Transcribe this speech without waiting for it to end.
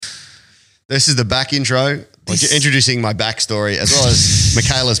This is the back intro. Introducing my backstory as well as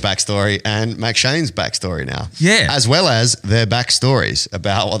Mikayla's backstory and Macshane's backstory now. Yeah. As well as their backstories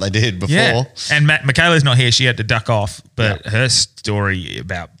about what they did before. Yeah. And Mikayla's not here. She had to duck off. But her story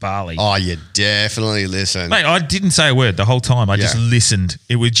about Bali. Oh, you definitely listened. Mate, I didn't say a word the whole time. I just listened.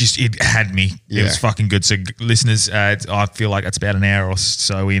 It had me. It was fucking good. So listeners, I feel like it's about an hour or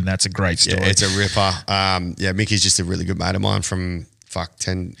so in. That's a great story. Yeah, it's a ripper. Mickey's just a really good mate of mine from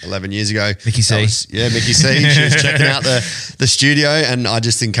 10, 11 years ago. Mickey C. Mickey C. She was checking out the studio and I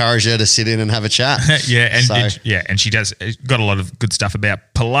just encouraged her to sit in and have a chat. And she does got a lot of good stuff about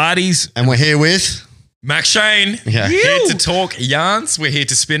Pilates. And we're here with Macshane. Yeah. Here to talk yarns. We're here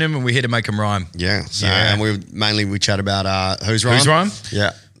to spin them and we're here to make them rhyme. Yeah. And we chat about Who's Rhyme. Who's Rhyme?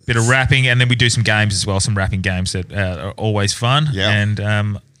 Yeah. Bit of rapping, and then we do some games as well, some rapping games that are always fun. Yeah.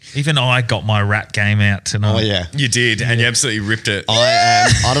 And even I got my rap game out tonight. Oh, yeah. You did, and you absolutely ripped it.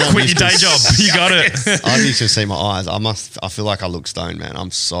 I don't know. Quit your day job. You got it. I need to see my eyes. I feel like I look stoned, man.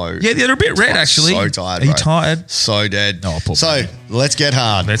 I'm so... Yeah, they're a bit red, actually. So tired, Are you bro. tired? So dead. Oh, poor so, let's get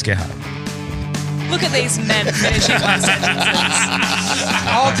hard. Let's get hard. Look at these men finishing my sentences.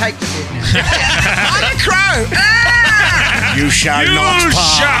 I'll take the bit now. I'm a crow. You shall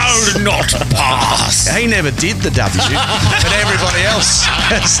not pass. He never did the W, but everybody else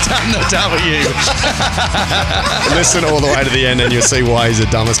has done the W. Listen all the way to the end and you'll see why he's the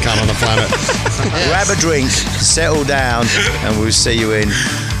dumbest cunt on the planet. Grab a drink, settle down, and we'll see you in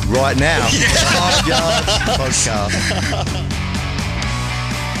right now. 5 Yards Podcast.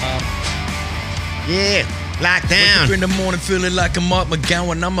 Yeah. Lock down. Wake up in the morning feeling like I'm Mark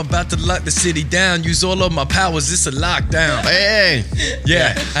McGowan. I'm about to lock the city down. Use all of my powers. It's a lockdown. Hey.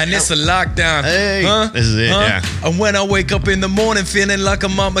 Yeah, and it's a lockdown. Hey. Huh? This is it, yeah. And when I wake up in the morning feeling like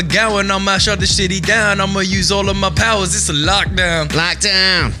I'm Mark McGowan, I'ma shut the city down. I'ma use all of my powers. It's a lockdown.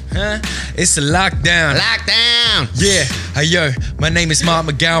 Lockdown. Huh? It's a lockdown. Lockdown. Yeah, hey yo, my name is Mark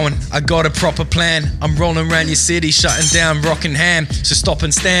McGowan. I got a proper plan. I'm rolling around your city, shutting down Rockingham. So stop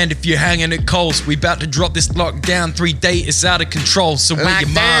and stand if you're hanging at Coles. We about to drop this lockdown. 3-day is out of control. So wear your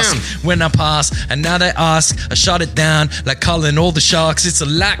mask when I pass. And now they ask, I shut it down like calling all the sharks. It's a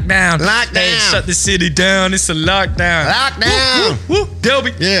lockdown. Lockdown. Hey, shut the city down. It's a lockdown. Lockdown. Woo, woo, woo.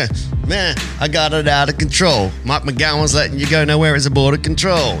 Delby. Yeah. Man, I got it out of control. Mike McGowan's letting you go nowhere is a border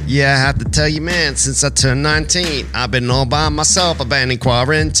control. Yeah, I have to tell you, man, since I turned 19, I've been all by myself. I've been in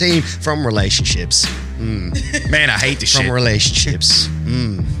quarantine from relationships. Man, I hate this From shit. relationships.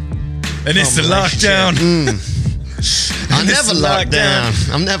 And it's the lockdown. I'm never locked down.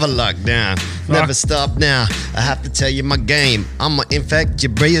 I'm never locked down. Never stop now. I have to tell you my game. I'ma infect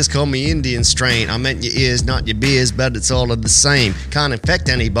your beers, call me Indian strain. I meant your ears, not your beers, but it's all of the same. Can't infect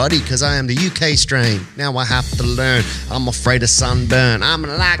anybody because I am the UK strain. Now I have to learn. I'm afraid of sunburn. I'm in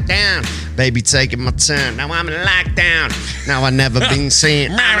lockdown. Baby taking my turn. Now I'm in lockdown. Now I never been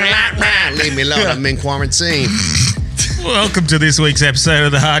seen. I'm in lockdown. Leave me alone. I'm in quarantine. Welcome to this week's episode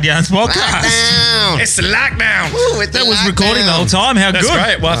of the Hard Yarns Podcast. Lockdown. It's the lockdown. Ooh, it's That a was lockdown. recording the whole time. How That's good.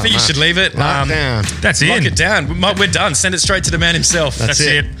 great. Well, I think you should leave it. Lockdown. That's Lock it. it down. We're done. Send it straight to the man himself. That's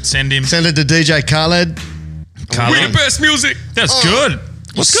it. Send him. Send it to DJ Khaled. We're the best music. That's good.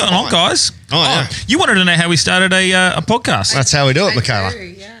 What's going on, guys? Oh, yeah. You wanted to know how we started a podcast. That's how we do it,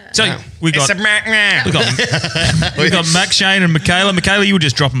 Mikayla. So we got Mac. we got Macshane and Mikayla. Mikayla, you were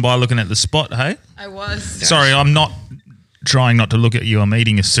just dropping by looking at the spot, hey? I was. Sorry, I'm not trying not to look at you. I'm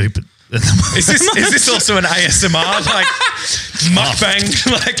eating a soup at the moment. Is this also an ASMR like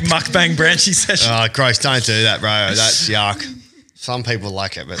mukbang branchy session? Oh, gross. Don't do that, bro. That's yuck. Some people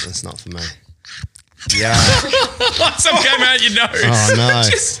like it, but it's not for me. Yeah. Some came out your nose. Oh, no.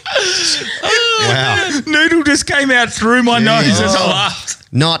 Wow. Noodle just came out through my nose as I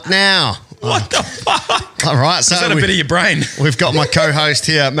laughed. Not now. What the fuck? All right. So Is that a bit of your brain? we've got my co-host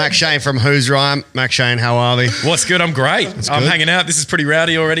here, Macshane from Who's Rhyme. Macshane, how are we? What's good? I'm great. I'm good. hanging out. This is pretty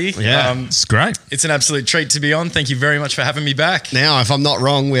rowdy already. Yeah. It's great. It's an absolute treat to be on. Thank you very much for having me back. Now, if I'm not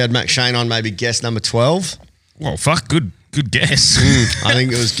wrong, we had Macshane on maybe guest number 12. Well, fuck, good guess. I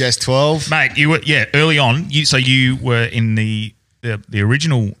think it was guest 12. Mate, you were early on. You were in the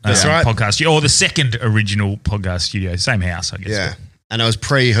original That's right. podcast, or the second original podcast studio, same house, I guess. Yeah. And it was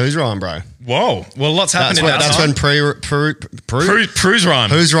pre-Who's Rhyme, bro. Whoa. Well, lots happened in that That's time. when Cruise Rhyme.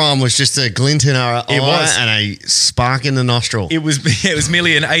 Who's Rhyme was just a glint in our eye was. and a spark in the nostril. It was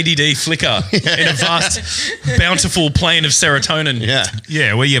merely an ADD flicker in a vast, bountiful plane of serotonin. Yeah.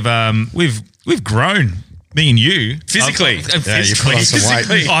 Yeah, we've grown Me and you. Physically. You put on some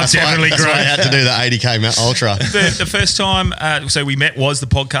weight. I'm definitely That's why I great. had to do the 80K ultra. The first time so we met was the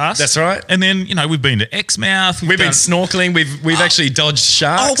podcast. That's right. And then, we've been to Exmouth. We've been snorkeling. We've actually dodged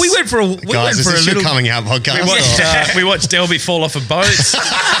sharks. Oh, we went for a Guys, is this your coming out podcast? We watched Delby fall off a boat.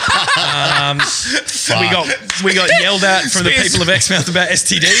 We got yelled at from the people of Exmouth about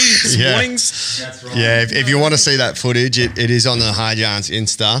STD warnings. That's right. Yeah, if you want to see that footage, it is on the Hard Yarns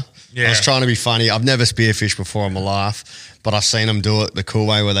Insta. Yeah. I was trying to be funny. I've never spearfished before in my life, but I've seen them do it the cool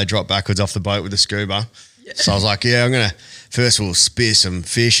way where they drop backwards off the boat with the scuba. Yeah. So I was like, I'm going to first of all spear some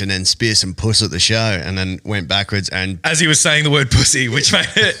fish and then spear some puss at the show, and then went backwards. And as he was saying the word pussy, which made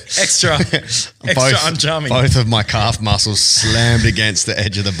it extra uncharming. Both of my calf muscles slammed against the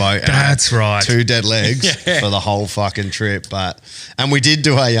edge of the boat. That's right. 2 dead legs for the whole fucking trip. And we did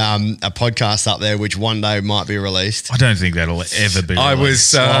do a podcast up there, which one day might be released. I don't think that'll ever be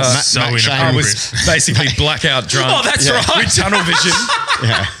released. I was basically blackout drunk. Oh, that's right. With tunnel vision.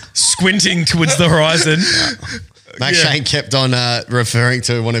 Squinting towards the horizon. Macshane kept on referring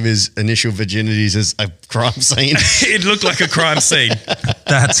to one of his initial virginities as a crime scene. It looked like a crime scene.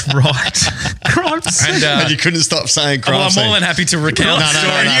 That's right. Crime scene. And you couldn't stop saying crime scene. I'm more than happy to recount the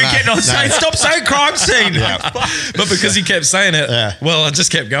story. You getting on saying, stop saying crime scene. But because he kept saying it, well, I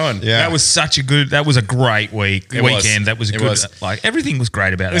just kept going. Yeah. That was a great weekend. That was a good, like everything was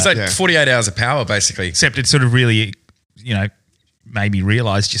great about it. It was like 48 hours of power, basically. Except it sort of really, made me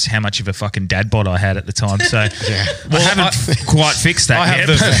realise just how much of a fucking dad bod I had at the time. So I haven't quite fixed that yet.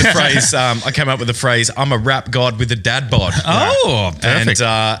 I have the phrase, I came up with the phrase, I'm a rap god with a dad bod. Oh, perfect.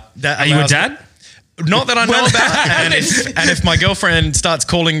 And, are you a dad? Not that I know about. And if my girlfriend starts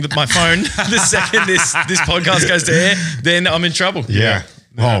calling my phone the second this podcast goes to air, then I'm in trouble. Yeah.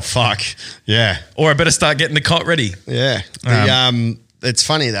 Oh, fuck. Yeah. Or I better start getting the cot ready. Yeah. It's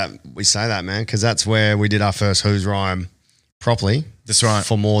funny that we say that, man, because that's where we did our first Who's Rhyme properly. That's right.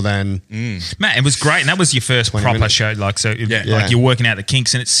 For more than Matt, it was great, and that was your first proper minutes. show. Like, so, like you're working out the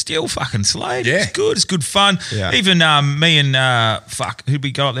kinks, and it's still fucking slayed. Yeah, it's good. It's good fun. Yeah. Even me and who'd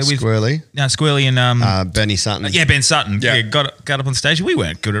we go up there with? Squirrely. No, Squirrely and Benny Sutton. Ben Sutton. Yeah. Got up on stage. We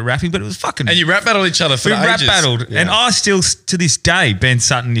weren't good at rapping, but it was fucking. And you rap battled each other for we ages. rap battled, and I still to this day, Ben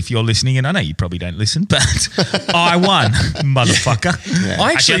Sutton, if you're listening, and I know you probably don't listen, but I won, motherfucker. Yeah.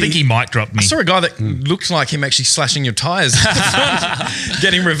 I think he mic dropped me. I saw a guy that looked like him actually slashing your tires,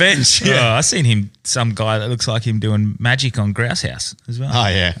 getting revenge. I seen some guy that looks like him doing magic on Grouse House as well. Oh,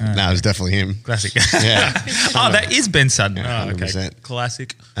 yeah. No, it was definitely him. Classic. Yeah. That is Ben Sutton. Yeah, 100%. Okay.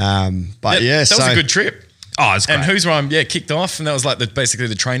 Classic. But that was a good trip. Oh, it's great. And Who's Rhyme, kicked off, and that was like basically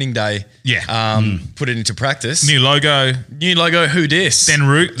the training day. Yeah. Put it into practice. New logo. Who dis?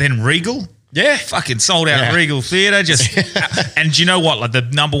 Then Regal. Yeah. Fucking sold out Regal Theatre. And do you know what? Like the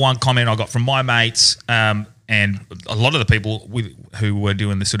number one comment I got from my mates, and a lot of the people who were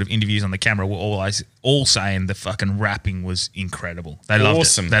doing the sort of interviews on the camera were all saying the fucking rapping was incredible. They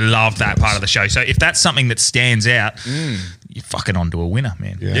loved it. They loved that part of the show. So if that's something that stands out, you're fucking onto a winner,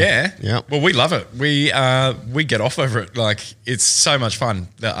 man. Yeah. Well, we love it. We get off over it. Like, it's so much fun.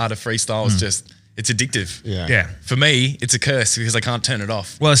 The art of freestyle is just... It's addictive. Yeah. For me, it's a curse because I can't turn it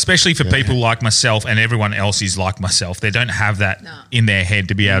off. Well, especially for people like myself, and everyone else is like myself. They don't have that in their head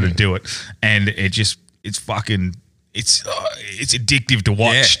to be able to do it. And it's addictive to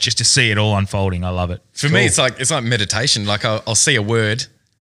watch just to see it all unfolding. I love it. For me, it's like meditation. Like I'll see a word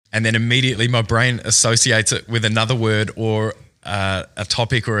and then immediately my brain associates it with another word or a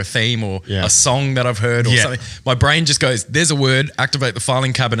topic or a theme or a song that I've heard or something. My brain just goes, there's a word, activate the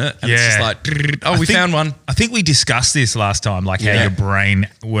filing cabinet, and it's just like, found one. I think we discussed this last time, like how your brain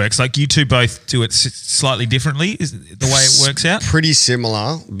works. Like you two both do it slightly differently, is the way it works out? Pretty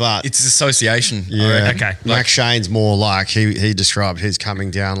similar, but... It's association. Yeah. Okay. Macshane's more like, he described his coming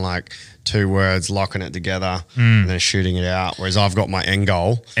down like 2 words, locking it together, and then shooting it out. Whereas I've got my end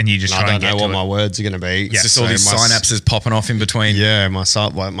goal, and you just try I and don't get know what to my it. words are going to be. It's just all these synapses popping off in between. Yeah, my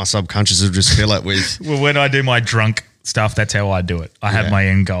subconscious will just fill it with. Well, when I do my drunk stuff, that's how I do it. I have my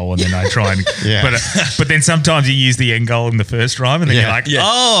end goal, and then I try and. But then sometimes you use the end goal in the first rhyme, and then you're like,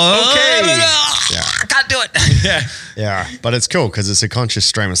 oh, okay, I can't do it. Yeah, but it's cool because it's a conscious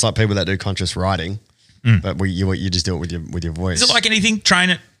stream. It's like people that do conscious writing. But you just do it with your voice. Is it like anything? Train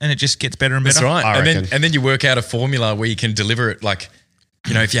it, and it just gets better and better. That's right. I reckon. And then you work out a formula where you can deliver it. Like,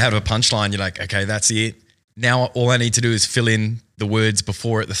 if you have a punchline, you're like, okay, that's it. Now all I need to do is fill in the words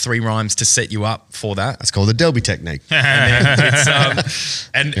before it, the 3 rhymes to set you up for that. That's called the Delby technique.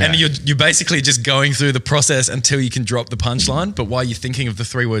 And you're basically just going through the process until you can drop the punchline. But while you're thinking of the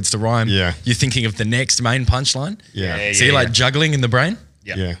 3 words to rhyme, you're thinking of the next main punchline. Yeah. So you're like juggling in the brain.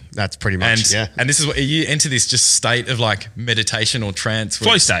 Yeah, that's pretty much. And this is what you enter this just state of like meditation or trance.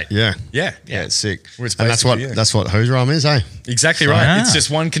 Flow state. Yeah. Yeah. It's sick. Where it's And that's basically, what Who's Rum is, eh? Exactly right. It's just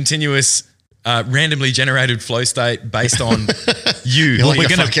one continuous randomly generated flow state based on you. You're like we're a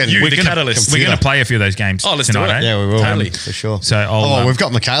gonna fucking- we're the gonna catalyst. we're gonna play a few of those games. Oh, let's do tonight, it. eh? Yeah, we will. Totally. For sure. So I'll, we've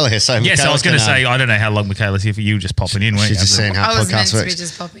got Mikayla here. So yes, I was going to Mikayla say can, I don't know how long Mikayla's here for you. Just popping in. weren't she's you? just saying how I was meant podcast to be works.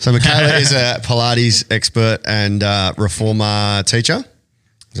 just popping. So Mikayla is a Pilates expert and reformer teacher.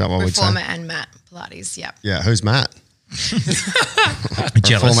 Is that what we'd say? Reformer and Matt Pilates. Yep. Yeah. Who's Matt?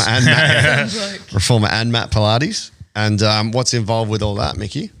 Jealous. Reformer and Matt. Reformer and Matt Pilates. And what's involved with all that,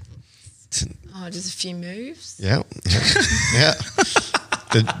 Mickey? Oh, just a few moves. Yeah.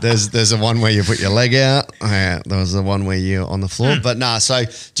 There's the one where you put your leg out. There was the one where you're on the floor. But nah, so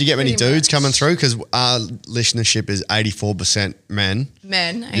do you get many Pretty dudes much. coming through? Because our listenership is 84% men.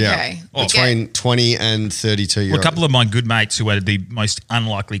 Men. Okay. Yeah. Between 20 and 32 years Well, a couple of my good mates who are the most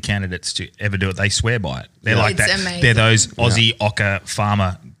unlikely candidates to ever do it, they swear by it. They're like It's that. amazing. They're those Aussie ochre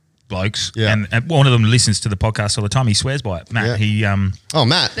farmer blokes. Yeah. And one of them listens to the podcast all the time. He swears by it. Matt, Yeah. he Oh,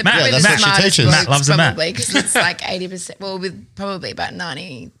 Matt. They're Matt, probably yeah, the that's what she smartest teaches. blokes, Matt loves the Matt. probably because it's like 80%. Well, with probably about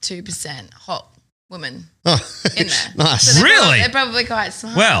 92% hot women Oh, in there. nice. So they're Really? Probably, they're probably quite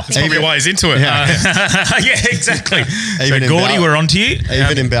smart. Well, I That's think. probably why he's into it. yeah, exactly. so Even in Gordy, Bal- we're on to you.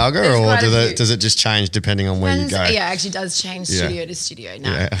 Even in Balga, there's or quite a few. does it just change depending on where you go? Yeah, it actually does change Yeah. studio to studio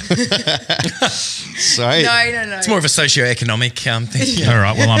now. Yeah. Sweet. No. It's more of a socio-economic thing. All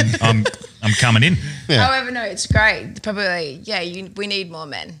right. Well, I'm coming in. Yeah. However, no, it's great. Probably, we need more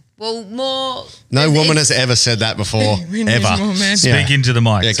men. Well, more. No it's- woman it's- has ever said that before. We need Ever. more men. Speak into the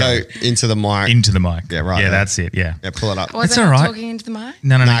mic. Yeah, sorry. go into the mic. into the mic. Yeah, right Yeah, there. that's it. Yeah. Yeah, pull it up. Was It's I all not right. talking into the mic?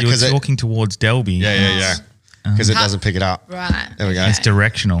 No, Nah, you were 'cause it- talking towards Delby. Yeah. Because it doesn't pick it up. Right. There we go. It's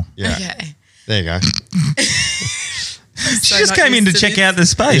directional. Yeah. Okay. There you go. She just came in to check out the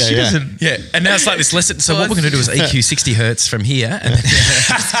space. Yeah, She yeah. doesn't. Yeah, and now it's like this lesson. So what we're going to do is EQ 60 hertz from here, and then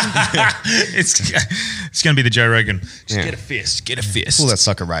It's going to be the Joe Rogan. Just Yeah. get a fist. Get a fist. Pull that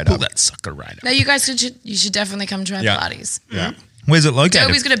sucker right Pull up. that sucker right up. No, you guys you should definitely come try Yeah. Pilates. Yeah. Where's it located?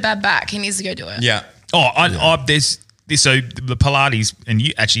 Toby's got a bad back. He needs to go do it. yeah, There's this. So the Pilates, and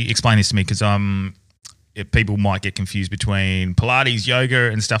you actually explain this to me because people might get confused between Pilates,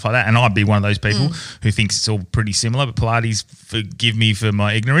 yoga, and stuff like that. And I'd be one of those people who thinks it's all pretty similar. But Pilates, forgive me for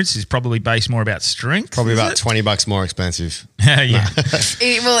my ignorance, is probably based more about strength. Probably is about it? $20 more expensive. Yeah.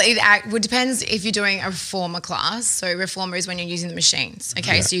 It depends if you're doing a reformer class. So reformer is when you're using the machines.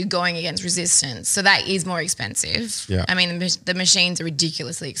 Okay, so you're going against resistance. So that is more expensive. Yeah. I mean, the machines are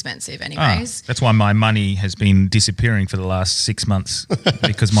ridiculously expensive Ah, anyways. that's why my money has been disappearing for the last 6 months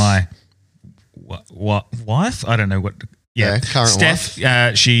because my what wife? I don't know what. Yeah, current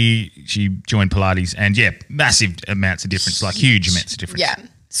Steph. She joined Pilates, and massive amounts of difference, like huge amounts of difference. Yeah.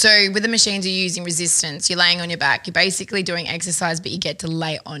 So with the machines, you're using resistance. You're laying on your back. You're basically doing exercise, but you get to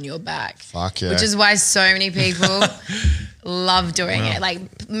lay on your back. Fuck yeah. Which is why so many people love doing it.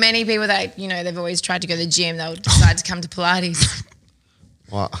 Like many people that, they've always tried to go to the gym, they'll decide to come to Pilates.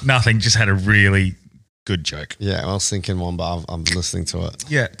 What? Nothing. Just had a really good joke. Yeah, I was thinking one, but I'm listening to it.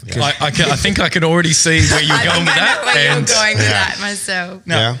 Yeah. I think I could already see where you're going with I that. know where and you're going with that myself.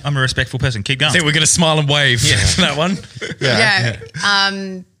 No, Yeah. I'm a respectful person. Keep going. I think we're going to smile and wave for that one. Yeah.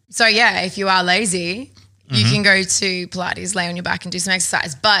 So if you are lazy, you can go to Pilates, lay on your back and do some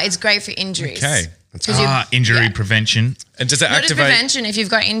exercise. But it's great for injuries. Okay. 'Cause you- Injury yeah. prevention. And does it Not just activate? prevention. If you've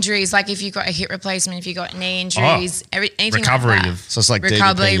got injuries, like if you've got a hip replacement, if you've got knee injuries, anything Recovery like that. of- So it's like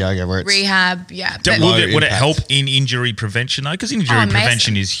DDP yoga where it's rehab, yeah. Would low it impact. help in injury prevention though? Because injury massive.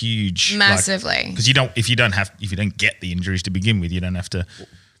 prevention is huge. Massively. Because if you don't get the injuries to begin with, you don't have to.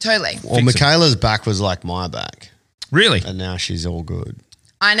 Totally. Well, Fix it. Mikayla's back was like my back, Really? and now she's all good.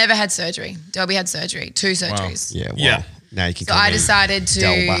 I never had surgery. Delby had surgery, 2 surgeries. Yeah, well, Yeah. now you can So call I me decided to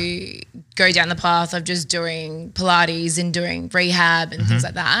Delba. go down the path of just doing Pilates and doing rehab and things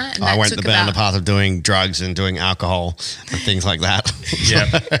like that. And I that went took down the about- path of doing drugs and doing alcohol and things like that. Yeah.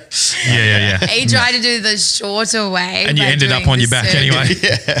 Yeah. He tried to do the shorter way. And you by ended up doing on the your back surgery.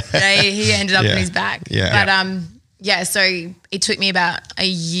 anyway. He ended up Yeah. on his back. Yeah. But so it took me about a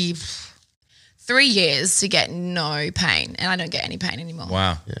year, 3 years to get no pain, and I don't get any pain anymore.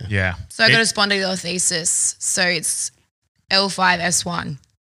 Wow. Yeah. So I got a spondylolisthesis. So it's L5S1.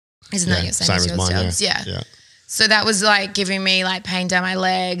 Isn't that your same as yours, Jobs? Yeah. So that was like giving me like pain down my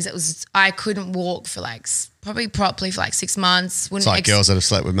legs. I couldn't walk for like probably properly for like 6 months. It's like girls that have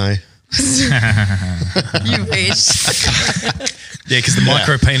slept with me. You wish. Yeah, because the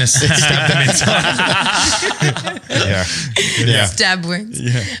micro penis stabbed them inside. Yeah. Stab wounds.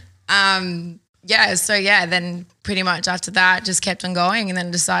 Yeah. Then pretty much after that, just kept on going, and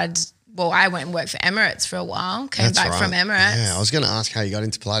then decided. Well, I went and worked for Emirates for a while. Came back from Emirates. Yeah, I was going to ask how you got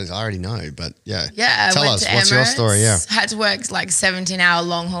into Pilates. I already know, but yeah. Yeah, Tell us, what's your story? Yeah. Had to work like 17-hour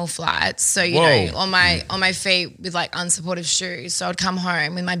long haul flights. So, you know, on my feet with like unsupportive shoes. So I'd come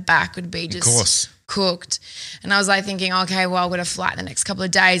home and my back would be just cooked. And I was like thinking, okay, well, I've got a flight the next couple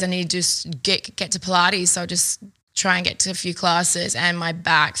of days. I need to just get to Pilates. So I'll just try and get to a few classes, and my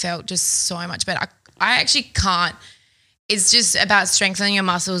back felt just so much better. I actually can't. It's just about strengthening your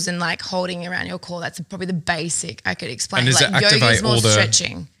muscles and like holding around your core. That's probably the basic I could explain. And does it activate all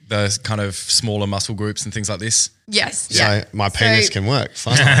stretching? The kind of smaller muscle groups and things like this? Yes. So my penis can work.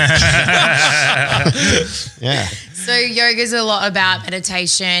 Fine. Yeah. So yoga is a lot about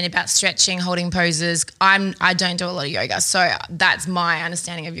meditation, about stretching, holding poses. I don't do a lot of yoga, so that's my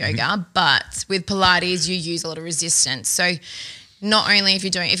understanding of yoga. But with Pilates, you use a lot of resistance. So not only if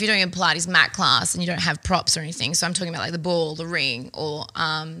you're doing a Pilates mat class and you don't have props or anything, so I'm talking about like the ball, the ring, or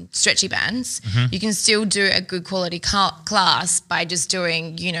stretchy bands, you can still do a good quality class by just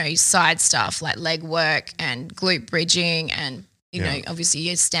doing, you know, side stuff like leg work and glute bridging and, you know, obviously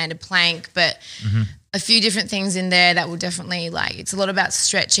your standard plank, but a few different things in there that will definitely it's a lot about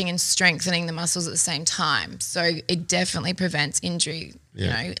stretching and strengthening the muscles at the same time. So it definitely prevents injury. You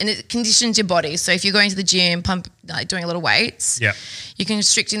know, and it conditions your body. So if you're going to the gym, doing a lot of weights, you're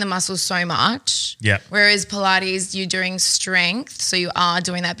constricting the muscles so much. Whereas Pilates, you're doing strength, so you are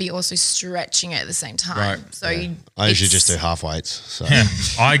doing that, but you're also stretching it at the same time. Right. So I usually just do half weights. So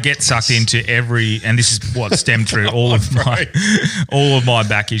I get sucked into and this is what stemmed through all of my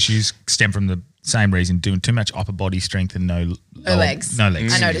back issues stem from the same reason, doing too much upper body strength and no legs. No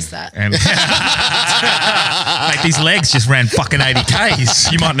legs. I noticed that. And mate, these legs just ran fucking 80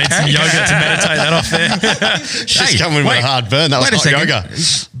 Ks. You might need some yoga to meditate that off there. She's coming with a hard burn. That was not yoga.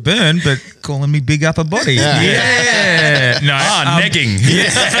 Burn, but calling me big upper body. Yeah. No. Negging.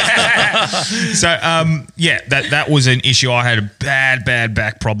 So, that was an issue. I had a bad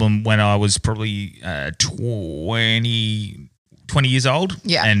back problem when I was probably 20 years old.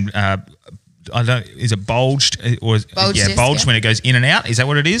 Yeah. And is it bulged or disc, bulged when it goes in and out? Is that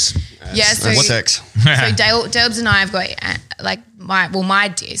what it is? So sex. So Delbs and I have got my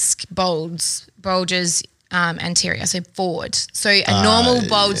disc bulges anterior, so forward. So a normal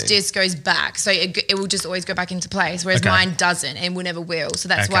bulge disc goes back, so it will just always go back into place, whereas mine doesn't and will never will. So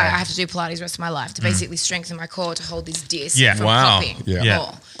that's why I have to do Pilates the rest of my life to basically strengthen my core to hold this disc from popping.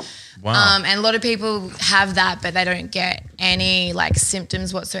 More. Wow. And a lot of people have that, but they don't get any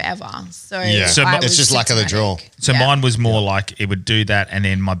symptoms whatsoever. So it's just luck of the draw. So mine was more like it would do that, and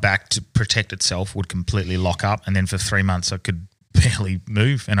then my back, to protect itself, would completely lock up, and then for 3 months I could barely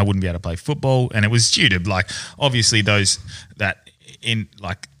move and I wouldn't be able to play football. And it was due to obviously the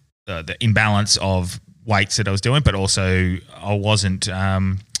imbalance of weights that I was doing, but also I wasn't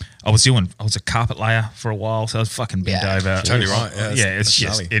I was a carpet layer for a while, so I was fucking bent over. Totally right.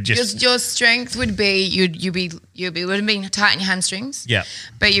 Your strength would be you would have been tight in your hamstrings. Yeah.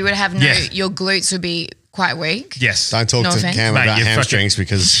 But you would have your glutes would be quite weak. Yes. Don't talk to Cam about hamstrings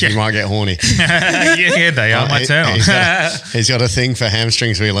because you might get horny. They are my turn on. He's got a thing for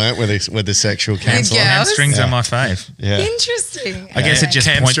hamstrings we learnt with the sexual counselor. Hamstrings are my fave. Yeah. Interesting. I guess it just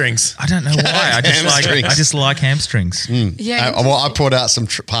hamstrings. I don't know why. I just like hamstrings. Yeah. I brought out some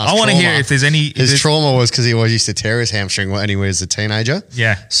past trauma. I want to hear if there's any. His trauma was because he always used to tear his hamstring when he was a teenager.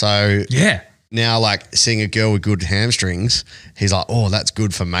 Yeah. So now, seeing a girl with good hamstrings, he's like, oh, that's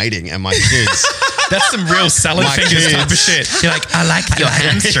good for mating. And my kids. That's some real salad fingers type of shit. You're like, I like your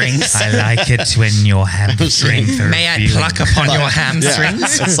hamstrings. I like it when your hamstrings are May I pluck upon your hamstrings?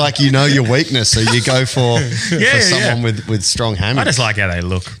 Yeah. It's like you know your weakness, so you go for someone with strong hammers. I just like how they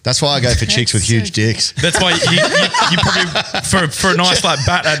look. That's why I go for chicks with huge dicks. That's why you probably, for a nice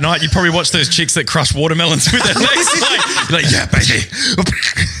bat at night, you probably watch those chicks that crush watermelons with their legs. You're like, yeah, baby.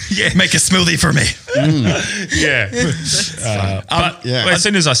 Yeah. Make a smoothie for me. But as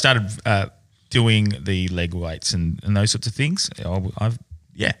soon as I started doing the leg weights and those sorts of things, I've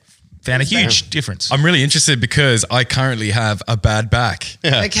found a huge difference. I'm really interested because I currently have a bad back.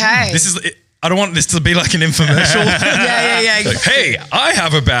 Yeah. Okay. I don't want this to be like an infomercial. Yeah. Like, hey, I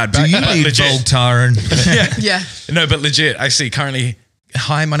have a bad back. Do you need Voltaren? Yeah. No, but legit, actually currently,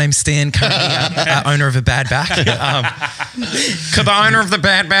 hi, my name's Stan, currently owner of a bad back. Could the owner of the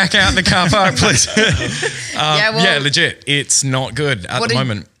bad back out in the car park, please? Legit, it's not good at the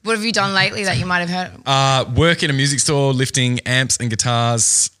moment. What have you done lately that you might have heard? Work in a music store, lifting amps and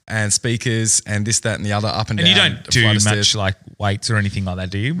guitars and speakers and this, that, and the other up and down. And you don't do flight of much stairs. like weights or anything like that,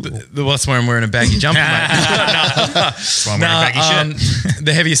 do you? That's why I'm wearing a baggy jumper, mate. That's why I'm wearing baggy shirt.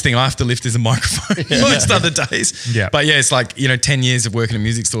 The heaviest thing I have to lift is a microphone most other days. Yeah. But yeah, it's like, 10 years of working in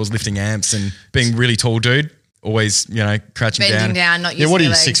music stores, lifting amps and being really tall dude. Always, crouching Bending down. down, not using what are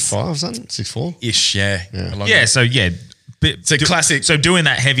your you, legs. 6'5", something? 6'4"? Ish, yeah. Yeah, so yeah. It's a classic. So doing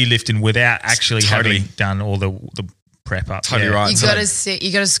that heavy lifting without actually Totally. having done all the prep up. Totally yeah. right. You So- got to sit.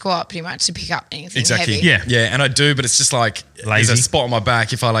 You got to squat pretty much to pick up anything Exactly. heavy. Yeah. Yeah, and I do, but it's just like there's Lazy. a spot on my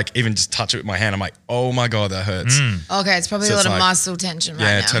back. If I like even just touch it with my hand, I'm like, oh my God, that hurts. Okay, it's probably So a lot it's of like- muscle tension right now.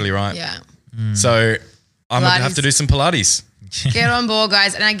 Yeah, totally right. Yeah. So I'm going to have Pilates. to do some Pilates. Get on board,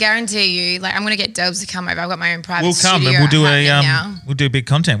 guys, and I guarantee you, like, I'm going to get Delbs to come over. I've got my own private We'll come studio and we'll do happening now. we'll do big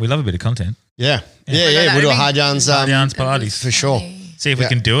content. We love a bit of content. Yeah. my Yeah. God, We'll do a that'd hard yarns. Hard yarns Pilates. For sure. See if we Yeah.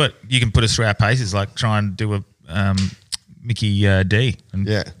 can do it. You can put us through our paces, like try and do a Mickey D. And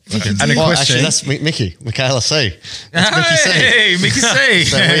Yeah. And a Well, question. actually, that's Mickey. Mikayla C. That's Mickey C. Hey, Mickey C.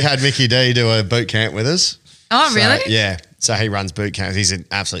 So we had Mickey D do a boot camp with us. Oh, So, really? yeah. So he runs boot camps. He's an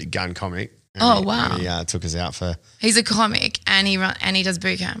absolute gun comic. And Oh, wow. And he took us out for. He's a comic and he does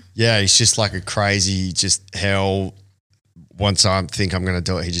boot camp. Yeah, he's just like a crazy, just hell. Once I think I'm going to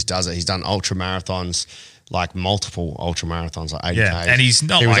do it, he just does it. He's done ultra marathons, like multiple ultra marathons, like 80K. Yeah, and he's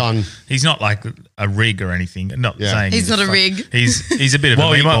not He was like on. he's not like a rig or anything. Not Yeah. saying He's not a rig. He's a bit of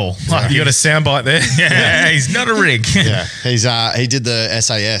a you meatball. might, you got a soundbite there. Yeah, he's not a rig. Yeah, he did the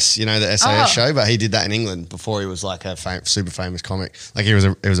SAS, the SAS Oh. show, but he did that in England before he was like a super famous comic. Like he was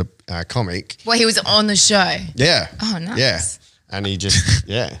a comic. Well, he was on the show. Yeah. Oh, nice. Yeah, and he just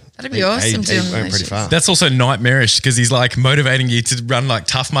That'd be awesome to He do went pretty those far. That's also nightmarish because he's like motivating you to run like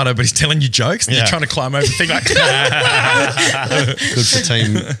Tough Mudder, but he's telling you jokes and Yeah. you're trying to climb over the thing like, Good for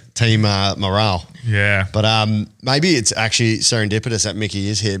team morale. Yeah. But maybe it's actually serendipitous that Mickey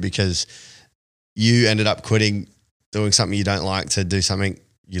is here because you ended up quitting doing something you don't like to do something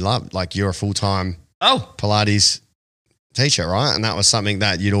you love. Like you're a full-time Pilates teacher, right? And that was something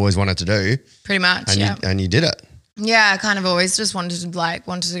that you'd always wanted to do. Pretty much, And yeah. you did it. Yeah, I kind of always just wanted to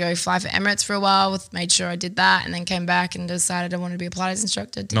go fly for Emirates for a while. Made sure I did that, and then came back and decided I wanted to be a Pilates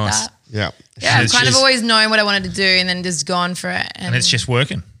instructor. Did Nice. that. Yeah. Yeah, I've kind of she's- always known what I wanted to do, and then just gone for it. And it's just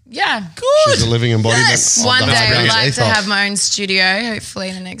working. yeah, She's the living embodiment. yes. of One the day I'd Pilates like to ethos. have my own studio. Hopefully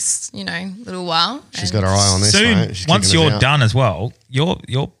in the next little while. She's got her eye on this. Soon, mate. She's once kicking us you're out. done as well, you're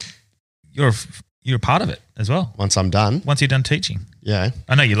a part of it as well. Once I'm done, Once you're done teaching, yeah,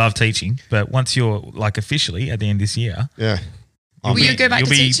 I know you love teaching, but once you're like officially at the end of this year, yeah. Will you go back you'll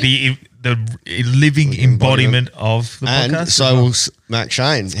to be teaching? the living embodiment of the And podcast. so will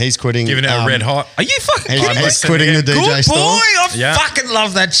Macshane. He's quitting. giving it a red hot. Are you fucking He's, kidding me? he's quitting the DJ Good store. boy. I Yeah. fucking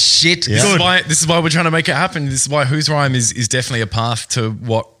love that shit. Yeah. Good. This is why we're trying to make it happen. This is why Who's Rhyme is definitely a path to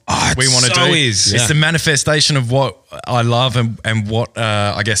what it we want to so do. is. It's Yeah. the manifestation of what I love and what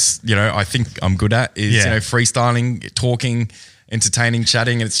I guess, I think I'm good at is, Yeah. freestyling, talking, entertaining,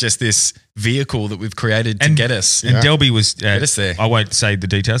 chatting. And it's just this vehicle that we've created to get us. And Delby was. Get us there. I won't say the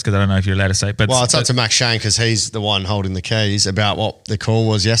details because I don't know if you're allowed to say it. But Well, it's up to Macshane because he's the one holding the keys about what the call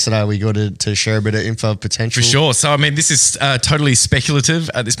was yesterday. We got to share a bit of info of potential. For sure. So, I mean, this is totally speculative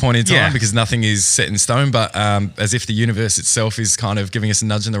at this point in time Yeah. because nothing is set in stone, but as if the universe itself is kind of giving us a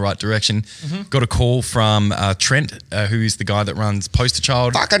nudge in the right direction. Mm-hmm. Got a call from Trent, who is the guy that runs Poster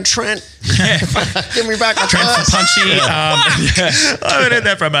Child. Fucking Trent. Give me back my Trent purse. from Punchy. I haven't heard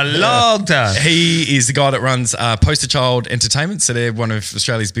that from a long time. He is the guy that runs Poster Child Entertainment. So they're one of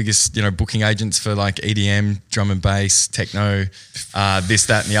Australia's biggest, booking agents for like EDM, drum and bass, techno, this,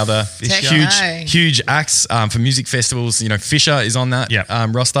 that, and the other. Techno. Huge acts for music festivals. Fisher is on that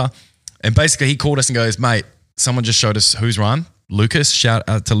roster. And basically he called us and goes, mate, someone just showed us Who's Rhyme. Lucas, shout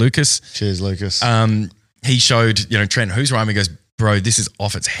out to Lucas. Cheers, Lucas. He showed, Trent Who's Rhyme. He goes, bro, this is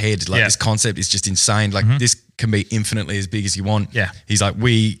off its head. Like this concept is just insane. Like this can be infinitely as big as you want. Yeah. He's like,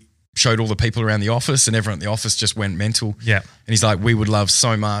 we showed all the people around the office and everyone at the office just went mental. Yeah. And he's like, we would love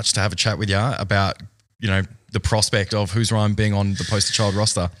so much to have a chat with you about, the prospect of Who's Rhyme being on the Poster Child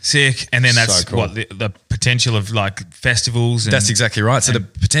roster. Sick. And then that's So cool. what the potential of like festivals. And That's exactly right. So the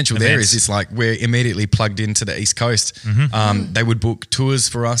potential there events. is it's like we're immediately plugged into the East Coast. They would book tours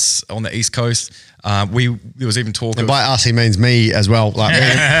for us on the East Coast. There was even talk and of by us, he means me as well. Like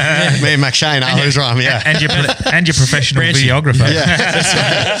me and Macshane. Who's Rhyme? Yeah. and your professional videographer.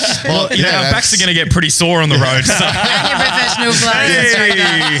 Well, our backs are going to get pretty sore on the road. So. And your professional Pilates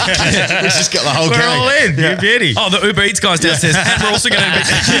instructor. we just got the whole We're gang. all in. Yeah. You beauty. Oh, the Uber Eats guys downstairs. And we're also going to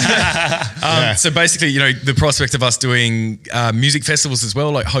be. So basically, the prospect of us doing music festivals as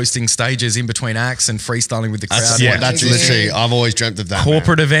well, like hosting stages in between acts and freestyling with the crowd. That's literally, I've always dreamt of that.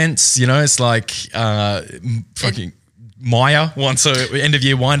 Corporate events, it's like fucking Maya once a end of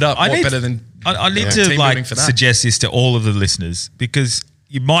year wind up. I better than I need team to building for that. suggest this to all of the listeners, because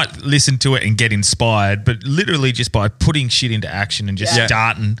you might listen to it and get inspired, but literally just by putting shit into action and just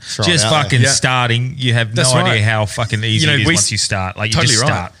starting, starting, you have no idea how fucking easy it is once you start. Like, you totally just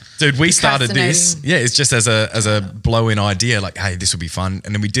start. Dude, we started this. Yeah, it's just as a blow-in idea, like, hey, this will be fun.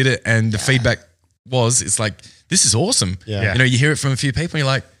 And then we did it, and the feedback was, it's like, this is awesome. Yeah. You hear it from a few people, and you're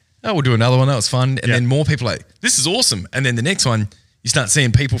like, oh, we'll do another one. That was fun. And then more people are like, this is awesome. And then the next one, you start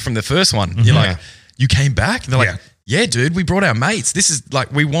seeing people from the first one. You're like, you came back? And they're like, yeah, dude, we brought our mates. This is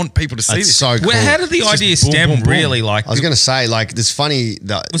like, we want people to see this. So cool. How did the idea stem, really? Like, I was going to say, like, it's funny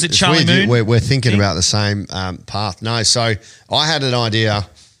that was it Charlie Moon? We're thinking about the same path. No, so I had an idea.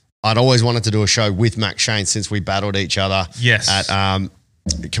 I'd always wanted to do a show with Macshane since we battled each other. Yes. At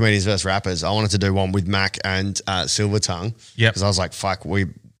Comedians vs Rappers. I wanted to do one with Mac and Silver Tongue. Yeah. Because I was like, fuck,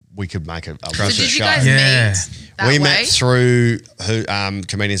 we could make a So did you show. guys meet that We way? met through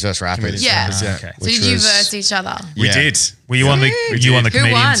Comedians vs Rappers. Yeah. Okay. So did you verse each other? We did. Were you on the Who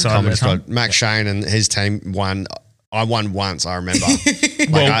comedian won? side of the time? Macshane and his team won. I won once, I remember.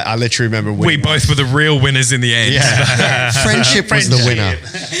 I literally remember winning. We both were the real winners in the end. Yeah. Friendship was the winner.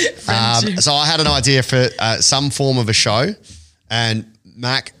 So I had an idea for some form of a show, and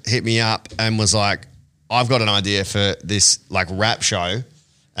Mac hit me up and was like, I've got an idea for this like rap show.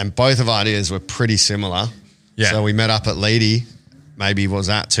 And both of our ideas were pretty similar. Yeah. So we met up at Leedy, maybe, what was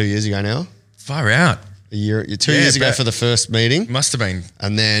that, 2 years ago now? Far out. Two years ago for the first meeting. Must have been.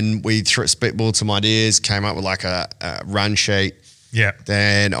 And then we spitballed some ideas, came up with like a run sheet. Yeah.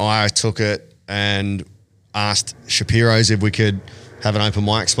 Then I took it and asked Shapiro's if we could have an open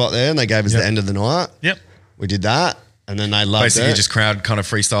mic spot there, and they gave us the end of the night. Yep. We did that, and then they loved Basically, it. just crowd kind of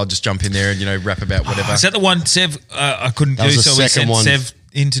freestyle, just jump in there and, rap about whatever. Is that the one Sev I couldn't That do, was the so we second sent one. Sev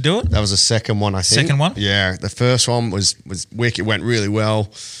in to do it? That was the second one, I think. Second one? Yeah. The first one was wicked. It went really well.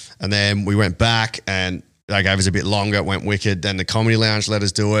 And then we went back and they gave us a bit longer. It went wicked. Then the Comedy Lounge let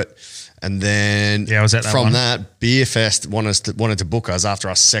us do it. And then I was at that from one. that, Beer Fest wanted to book us after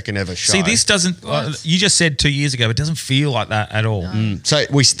our second ever show. See, this doesn't, you just said 2 years ago, it doesn't feel like that at all. So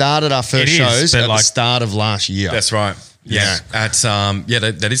we started our first It is, shows but at like- the start of last year. That's right. Yeah. At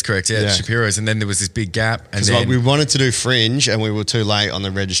that is correct. Yeah, Yeah. at Shapiro's, and then there was this big gap, and then Like we wanted to do Fringe and we were too late on the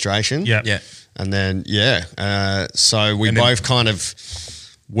registration. Yeah. yeah, And then, so we And then- both kind of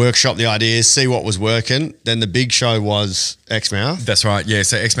workshop the ideas, see what was working. Then the big show was Exmouth. that's right. Yeah,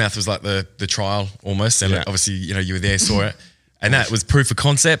 so Exmouth was like the trial almost, and Yeah. obviously you were there, saw it, and that was proof of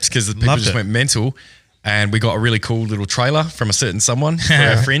concept because the people Loved just it. went mental. And we got a really cool little trailer from a certain someone for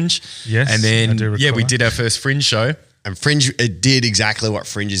our Fringe. Yes, and I then do recall we that. did our first Fringe show. And Fringe, it did exactly what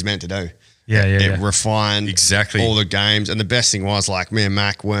Fringe is meant to do. It refined Exactly. all the games. And the best thing was, like, me and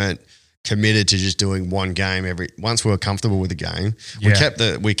Mac weren't committed to just doing one game once we were comfortable with the game.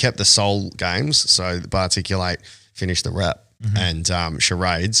 Yeah. We kept the soul games, so the Articulate, Finish the Rep, and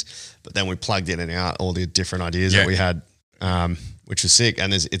charades. But then we plugged in and out all the different ideas that we had, which was sick.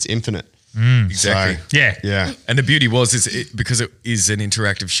 And it's infinite. Exactly. So, Yeah. And the beauty was because it is an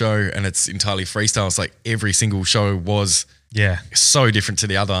interactive show and it's entirely freestyle. It's like every single show was so different to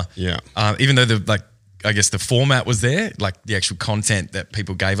the other. Yeah. Even though the format was there, like the actual content that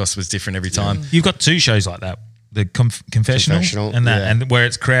people gave us was different every time. You've got two shows like that, the confessional and that, yeah. and where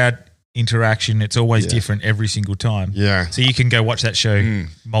it's crowd interaction. It's always different every single time. Yeah. So you can go watch that show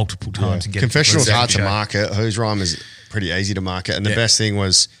multiple times and get Confessional's it. hard to market. Whose Rhyme is pretty easy to market. And the Yeah. best thing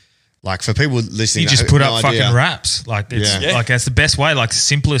was, like, for people listening, You just that put have up no idea- fucking raps. Like it's like that's the best way, like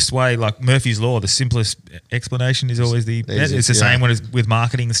simplest way, like Murphy's Law, the simplest explanation is always it's the same with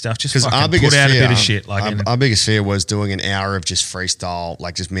marketing and stuff. Just Because fucking our biggest put out fear, a bit of shit. Like our biggest fear was doing an hour of just freestyle,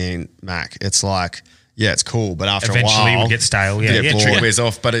 like just me and Mac. It's like, yeah, it's cool, but after eventually a while, we'll get stale. Yeah. Yeah, bored. trick wears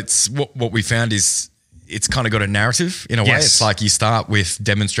off. But it's what we found is it's kind of got a narrative in a way. Yes. It's like you start with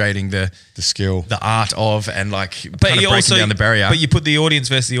demonstrating the skill. the art of and like But kind of you breaking also down the barrier. But you put the audience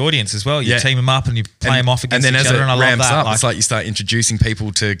versus the audience as well. You Yeah. team them up and you play them off against and then each as other. it And I love ramps that. up, it's like you start introducing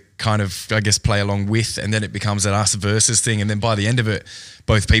people to kind of, I guess, play along with, and then it becomes an us versus thing. And then by the end of it,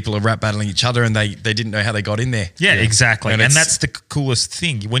 both people are rap battling each other, and they didn't know how they got in there. yeah, exactly. And And it's- that's the coolest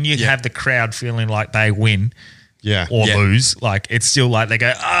thing. When you have the crowd feeling like they win or Yeah. lose, like it's still like they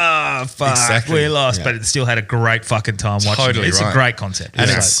go, fuck, Exactly. we lost, Yeah. but it still had a great fucking time watching Totally it. It's right. a great concept. And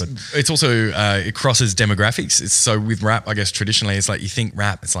It's so good. it's also it crosses demographics. It's so with rap, I guess traditionally it's like you think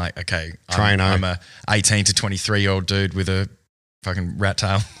rap, it's like okay, Trainer. I'm a 18 to 23-year-old dude with a fucking rat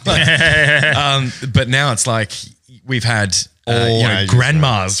tail. But now it's like we've had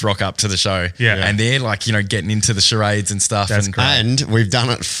grandmas rock up to the show. Yeah. And they're like, getting into the charades and stuff. That's and great. And we've done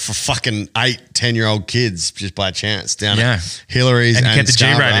it for fucking 8-10-year-old kids just by chance down at Hillary's and and kept it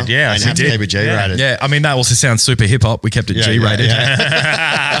Scarborough. G-rated. Yeah, and we have to did. keep it G-rated. Yeah, I mean, that also sounds super hip hop. We kept it G-rated.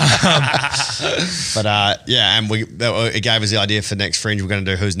 But and it gave us the idea for next Fringe. We're going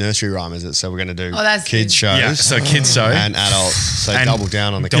to do Whose Nursery Rhyme Is It? So we're going to do that's kids good. shows. Yeah, so kids show. And adults. So And double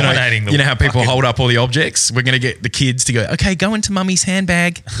down on the dominating You know how people hold up all the objects? We're going to get the kids to go, okay, go into mummy's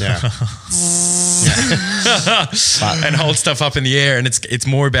handbag. Yeah. And hold stuff up in the air. And it's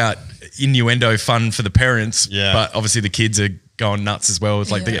more about innuendo fun for the parents. Yeah. But obviously the kids are going nuts as well.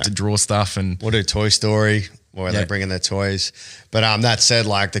 It's like they get to draw stuff and We'll do Toy Story where they bring in their toys. But that said,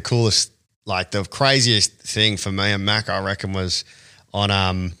 like the coolest, like the craziest thing for me and Mac, I reckon, was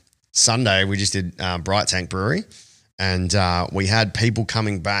on Sunday we just did Bright Tank Brewery, and we had people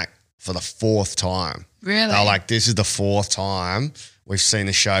coming back for the 4th time. Really? They're like, this is the 4th time we've seen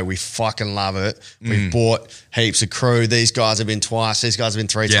the show. We fucking love it. We've bought heaps of crew. These guys have been twice. These guys have been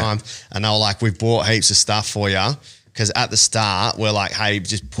 3 times. And they were like, we've bought heaps of stuff for you. Because at the start, we're like, hey,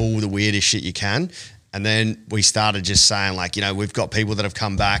 just pull the weirdest shit you can. And then we started just saying like, we've got people that have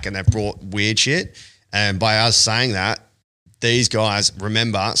come back and they've brought weird shit. And by us saying that, these guys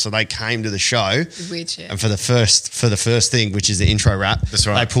remember, so they came to the show. Weird shit. And for the first thing, which is the intro rap, That's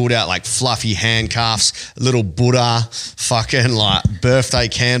right. they pulled out like fluffy handcuffs, little Buddha, fucking like birthday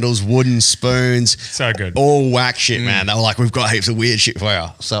candles, wooden spoons. So good. All whack shit, man. They were like, we've got heaps of weird shit for you.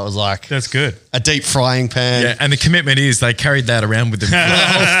 So it was like That's good. a deep frying pan. yeah, and the commitment is they carried that around with them for the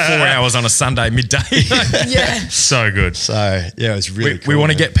whole 4 hours on a Sunday midday. Yeah. So good. So yeah, it was really cool. we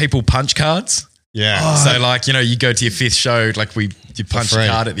want to man. get people punch cards. Yeah. So like, you go to your 5th show, like you punch free. a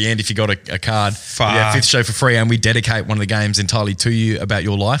card at the end if you got a card. Fuck. Yeah, 5th show for free, and we dedicate one of the games entirely to you about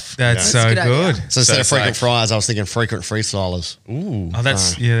your life. That's That's so a good good. idea. So instead of it's frequent like- fryers, I was thinking frequent freestylers. Ooh. Oh,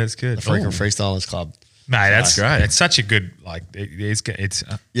 that's that's good. The frequent freestylers club. Mate, that's Great. great. It's such a good it's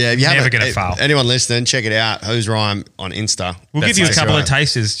Yeah, if you never haven't, going to fail. anyone listening, check it out. Who's Rhyme on Insta. We'll give That's you a like- couple right. of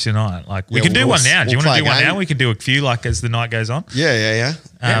tasters tonight. Like we Yeah, can do we'll- one now. Do you we'll want to play do a one game. now? We can do a few like as the night goes on. Yeah.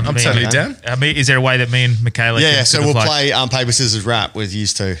 I'm I mean, totally down. Is there a way that me and Mikayla Yeah, can so sort we'll of like, play paper, scissors, rap with you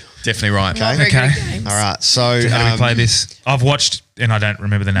two. Definitely right. Not very good Okay. at games. All right. So how do we play this? I've watched and I don't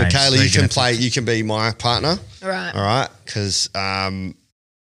remember the names. Mikayla, so you you're can gonna- play. You can be my partner. All right. All right, because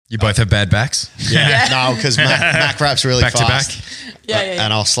You both have bad backs. yeah, no, because Mac rap's really Back to fast. back. Yeah.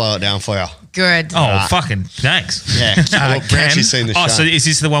 And I'll slow it down for you. Good. Oh, fucking thanks. Yeah. Well, Branchy's seen the show. Oh, so is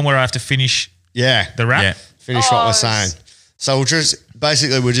this the one where I have to finish Yeah. the rap? Yeah. Finish what Oh, we're saying. So we'll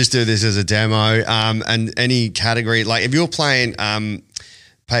just do this as a demo, and any category. Like if you're playing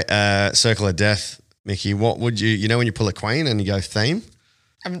Circle of Death, Mickey, what would you when you pull a queen and you go theme?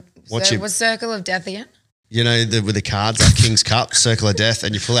 What's What's Circle of Death again? You know, with the cards like King's Cup, Circle of Death,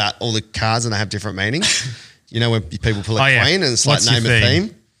 and you pull out all the cards and they have different meanings. You know when people pull a queen and it's What's like your name a theme?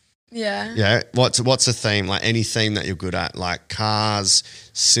 theme. Yeah. Yeah. What's a theme? Like any theme that you're good at, like cars,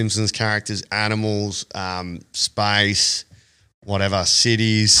 Simpsons characters, animals, space, whatever,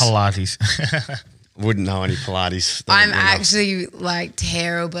 cities. Pilates. Wouldn't know any Pilates. I'm actually like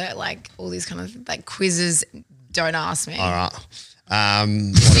terrible at like all these kind of like quizzes. Don't ask me. All right.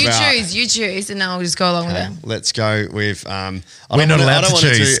 What You about- choose, and I'll just go along with them. Let's go with. We're not allowed to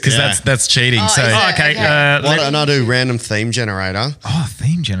choose because that's cheating. Oh, So is it? okay. Okay. Why don't I do random theme generator? Oh,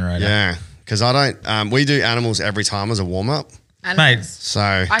 theme generator. Yeah, because I don't. We do animals every time as a warm up. Animals. So,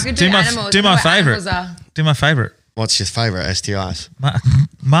 I could do, Do my animals. do I know my what favorite. animals are. Do my favorite. what's your favorite STIs?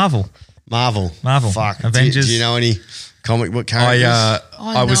 Marvel. Marvel. Fuck. Do Avengers. you know any comic book I characters?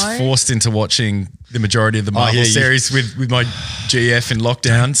 I was no. forced into watching the majority of the Marvel yeah, series with my GF in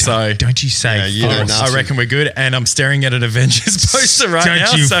lockdown. So Don't you say Yeah, you know force. nothing. I reckon we're good. And I'm staring at an Avengers poster right Don't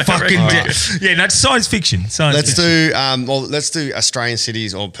now. you so I fucking reckon- yeah, no, it's science fiction. Let's do let's do Australian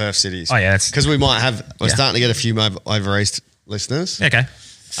cities or Perth cities. Oh, yeah, that's- because we're Yeah. starting to get a few over east listeners. Okay.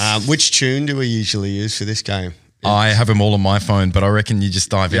 Which tune do we usually use for this game? I have them all on my phone, but I reckon you just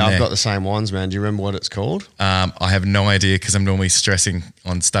dive Yeah, in I've there. got the same ones, man. Do you remember what it's called? I have no idea because I'm normally stressing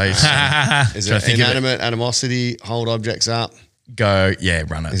on stage. So Is Trying it to think of it. inanimate animosity? Hold objects up. Go, yeah,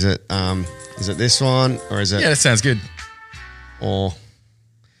 run it. Is it this one or is it Yeah, that sounds good. or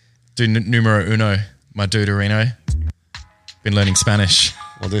Do numero uno, my duderino. Been learning Spanish.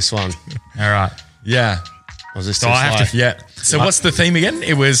 or this one? All right. Yeah. Or is this So too I have slow? to- Yeah. So what's the theme again?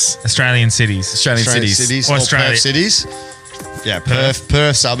 It was Australian cities. Australian Australian cities. cities Or or Australia. Perth cities? Yeah,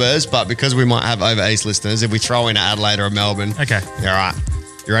 Perth suburbs. But because we might have over east listeners, if we throw in Adelaide or Melbourne, Okay. yeah, all right.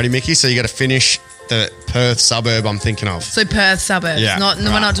 You ready, Mickey? So you got to finish the Perth suburb I'm thinking of. So Perth suburbs. Yeah, We're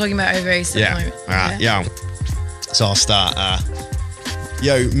right. not talking about over east at the moment. All right, yeah. So I'll start.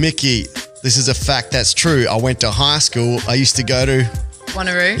 Yo, Mickey, this is a fact that's true. I went to high school. I used to go to...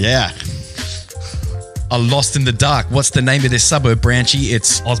 Wanneroo. Yeah. Lost in the dark. What's the name of this suburb, Branchy?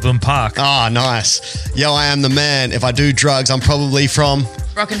 It's Osborne Park. Oh, nice. Yo, I am the man. If I do drugs, I'm probably from...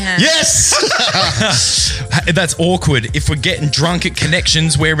 Rockingham. Yes! that's awkward. If we're getting drunk at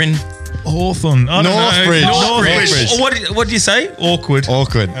Connections, we're in Hawthorne. I don't Northbridge. know. Northbridge. What did you say? Awkward.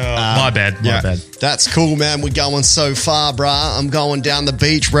 Awkward. My bad. My bad. That's cool, man. We're going so far, bruh. I'm going down the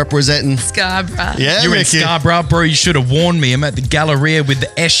beach representing... Scarborough. Yeah, You're Mickey. in Scarborough, bro. You should have warned me. I'm at the Galleria with the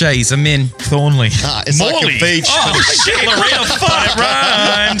Eshays. I'm in Thornley. It's like Morley. a beach. Oh, shit. Galleria. Fuck. It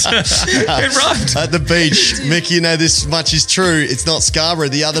rhymed. It rhymed. At the beach. Mickey, you know this much is true. It's not Scarborough.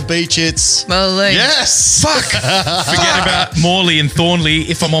 The other beach, it's... Morley. Yes! Fuck. Forget about Morley and Thornley.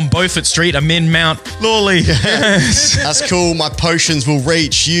 If I'm on Beaufort Street, I'm in Mount Lawley. That's cool. My potions will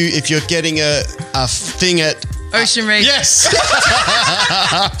reach you if you're getting a thing at... Ocean Reef. Yes!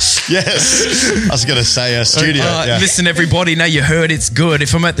 Yes. I was going to say a studio. Yeah. Listen, everybody. Now you heard it's good.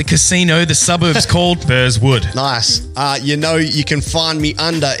 If I'm at the casino, the suburb's called Burswood. Nice. You know, you can find me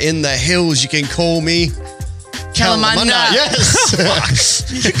under in the hills. You can call me... Kalamunda. Yes.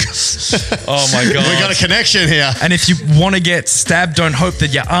 Oh my God. We got a connection here. And if you want to get stabbed, don't hope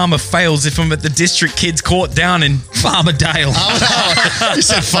that your armor fails. If I'm at the district kids court down in Farmerdale. You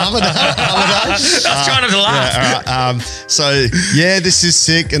said Farmerdale? I was trying to laugh. Yeah, all right. So, yeah, this is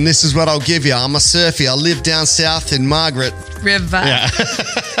sick, and this is what I'll give you. I'm a surfie. I live down south in Margaret. River. Yeah.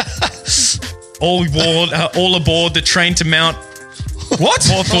 All aboard the train to Mount What?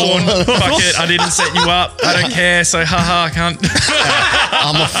 Hawthorne. Fuck it, I didn't set you up. I don't care, so haha, I can't.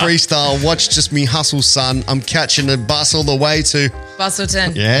 I'm a freestyle. Watch just me hustle, son. I'm catching a bus all the way to...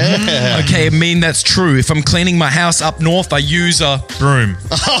 Bustleton. Yeah. Okay, I mean, that's true. If I'm cleaning my house up north, I use a Broom.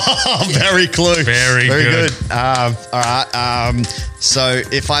 Very clue. Very good. All right. So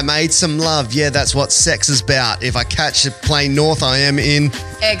if I made some love, yeah, that's what sex is about. If I catch a plane north, I am in...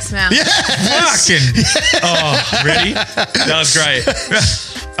 X-Mount. Fucking. Oh, ready? That was great.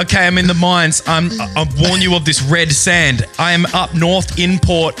 Okay, I'm in the mines. I warn you of this red sand. I am up north in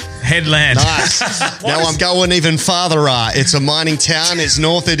Port Headland. Nice. Now I'm going even farther. It's a mining town. It's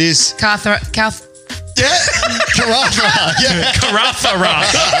north. It is... Yeah. Carathra. Yeah. Carathara.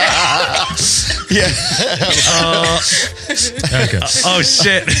 Yeah. Okay. Oh,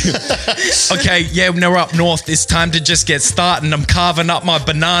 shit. Okay, yeah, we're up north. It's time to just get started. I'm carving up my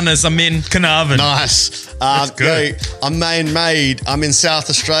bananas. I'm in Carnarvon. Nice. good. Yo, I'm man-made. I'm in South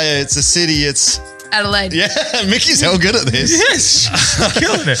Australia. It's a city. It's... Adelaide. Yeah, Mickey's hell good at this. Yes.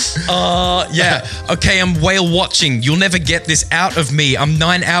 Killing it. yeah. Okay, I'm whale watching. You'll never get this out of me. I'm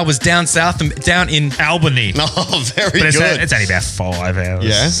 9 hours down south. I'm down in Albany. Oh, very But good. it's only about 5 hours.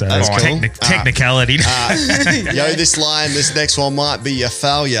 Yeah, so that's cool. Technicality. Yo, this next one might be a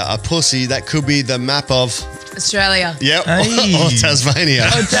failure. A pussy, that could be the map of... Australia. Yep. Hey. Or Tasmania.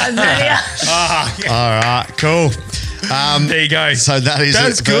 Tasmania. All right, cool. there you go. So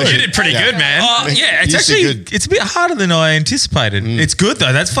that's good. You did pretty good, man. Yeah, it's You actually did good. it's a bit harder than I anticipated. It's good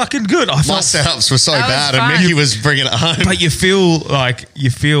though. That's fucking good. I My felt, setups were so That was bad, and fun. Mickey was bringing it home. but you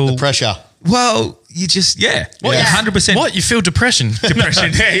feel Pressure. well. You just Yeah. 100%. What? You feel depression?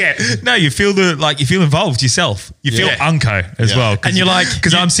 Depression. Yeah. No, you feel you feel involved yourself. You feel Yeah. unco as Yeah. well. And you're like-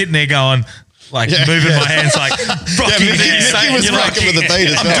 because I'm sitting there going. Moving my hands like rocking Mickey there. was You're rocking with the beat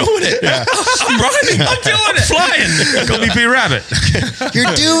as I'm well. doing it. I'm riding. I'm doing it. Flying. Call me Bee Rabbit.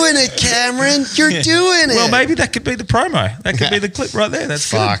 You're doing it, Cameron. You're doing it. Well, maybe that could be the promo. That could be the clip right there. That's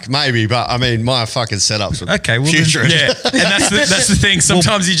Fuck, maybe, but I mean, my fucking setups were Okay, well, then- futurist. Yeah, and that's the thing.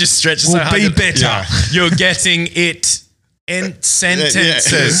 Sometimes you just stretch it so we'll hard be that better. Yeah. You're getting it in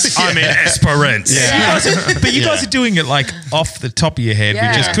sentences. Yeah. I'm in Esperance. Yeah. But you guys are doing it like off the top of your head.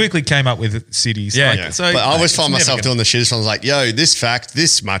 Yeah. We just quickly came up with cities. Yeah. Like, Yeah. So, But I always it's find never myself gonna- doing the shit. So I was like, yo, this fact,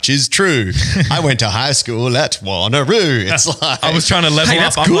 this much is true. I went to high school at Wanneroo. It's like... I was trying to level Hey, up.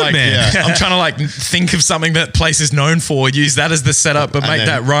 that's I'm good, like, man. I'm trying to like think of something that place is known for, use that as the setup, but And make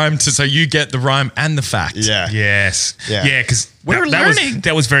then- that rhyme so you get the rhyme and the fact. Yeah. Yes. Yeah. Yeah, because We're learning.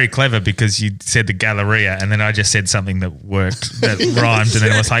 that was very clever because you said the Galleria and then I just said something that worked, that rhymed, and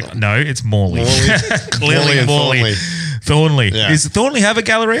then it was like, no, it's Morley. Clearly and Morley. Thornley. Yeah. Does Thornley have a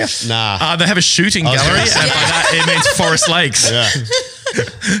Galleria? Nah. They have a shooting was gallery, gonna say. and by that it means Forest Lakes.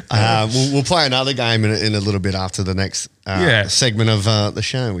 Yeah. We'll play another game in a little bit after the next segment of the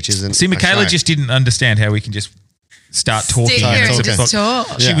show, which isn't... See, a Mikayla show. just didn't understand how we can just start talking. Sit here and So just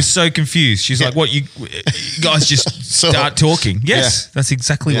talk. She was so confused. She's like, "What you guys just start talking?" Yes, that's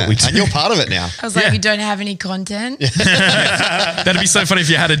exactly what we do. And you're part of it now. I was like, you don't have any content? That'd be so funny if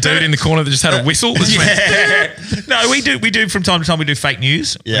you had a dude in the corner that just had a whistle. No, we do from time to time. We do fake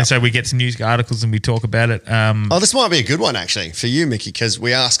news, and so we get some news articles and we talk about it. This might be a good one actually for you, Mickey, because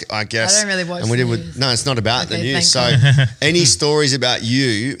we ask, I guess. I don't really watch and we did news. No, it's not about the Okay, news. So, any stories about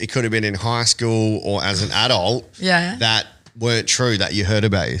you? It could have been in high school or as an adult. Yeah. That weren't true that you heard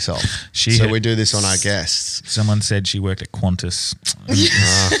about yourself. We do this on our guests. Someone said she worked at Qantas.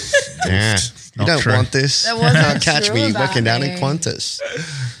 Yeah. You don't true. want this. That wasn't Can't catch true me about working down in me. Qantas.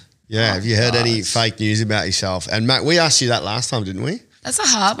 Yeah. Have you heard any fake news about yourself? And Matt, we asked you that last time, didn't we? That's a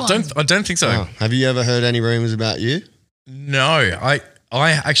hard one. I don't think so. Oh. Have you ever heard any rumors about you? No,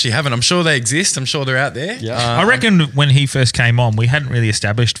 I actually haven't. I'm sure they exist. I'm sure they're out there. Yeah. I reckon when he first came on, we hadn't really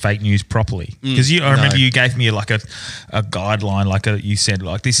established fake news properly because I remember you gave me like a guideline, you said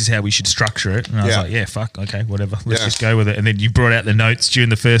like this is how we should structure it, and I was like, yeah, fuck, okay, whatever, let's just go with it. And then you brought out the notes during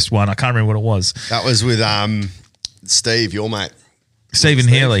the first one. I can't remember what it was. That was with Steve, your mate. Stephen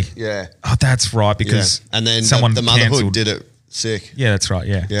Healy. Yeah. Oh, that's right. Because And then someone the Motherhood cancelled. did it sick. Yeah, that's right.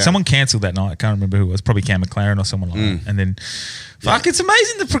 Yeah. Yeah. Someone cancelled that night. I can't remember who it was. Probably Cam McLaren or someone like that. And then, fuck, it's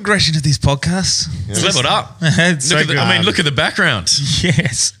amazing the progression of these podcasts. It's leveled up. It's so good. Look at the background.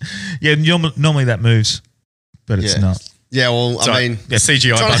 Yes. Yeah, normally that moves, but it's not. Yeah, well, I mean, the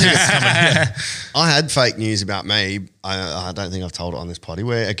CGI trying to button think is coming. I had fake news about me. I don't think I've told it on this potty,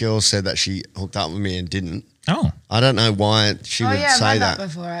 where a girl said that she hooked up with me and didn't. Oh. I don't know why she would I've say had that.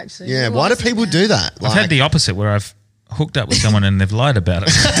 before, actually. Yeah, Who why do was it people then? do that? I've had the opposite where I've hooked up with someone and they've lied about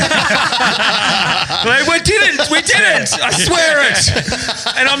it. Like, we didn't. I swear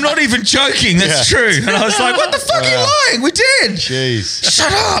it. And I'm not even joking. That's true. And I was like, what the fuck are you lying? We did. Jeez.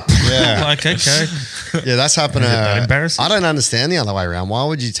 Shut up. Yeah. Like, okay. Yeah, that's happened. Is it that embarrassing? I don't understand the other way around. Why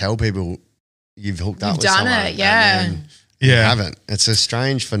would you tell people you've hooked up You've with done someone? it, yeah. And then you haven't. It's a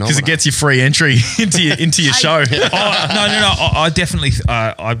strange phenomenon. Because it gets you free entry into your show. No. I definitely,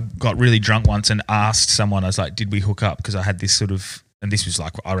 I got really drunk once and asked someone, I was like, did we hook up? Because I had this sort of, and this was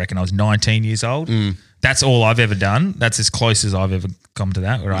like, I reckon I was 19 years old. That's all I've ever done. That's as close as I've ever come to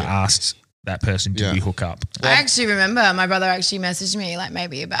that, where I asked that person, did we hook up? I actually remember my brother actually messaged me like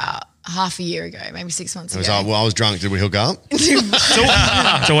maybe about half a year ago, maybe 6 months It ago. was like, well, I was drunk. Did we hook up?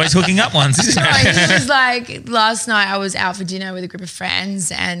 It's always hooking up ones, isn't it? He was like, last night I was out for dinner with a group of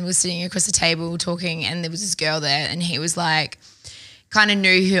friends and was sitting across the table talking, and there was this girl there, and he was like, kind of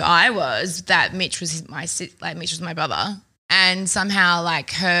knew who I was, that Mitch was Mitch was my brother, and somehow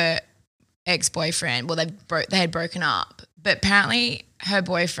like her ex-boyfriend, well, they had broken up, but apparently her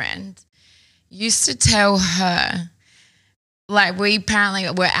boyfriend used to tell her, like, we apparently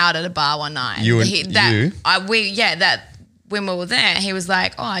were out at a bar one night. That when we were there, he was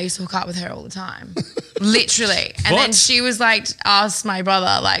like, oh, I used to hook up with her all the time. Literally. And then she was like, asked my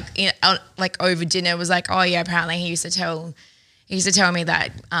brother, like over dinner, was like, oh yeah, apparently he used to tell me that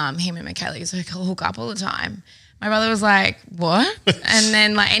him and Mikayla used to hook up all the time. My brother was like, what? And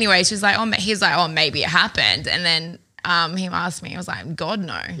then like, anyway, she was like, he's like, oh, maybe it happened. And then he asked me, I was like, God,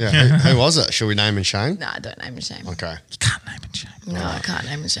 no. Yeah. Who was it? Should we name and shame? No, don't name and shame. Okay. You can't name and shame. No, I can't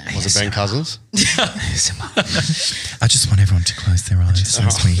name and shame. Was it Ben Cousins? I just want everyone to close their eyes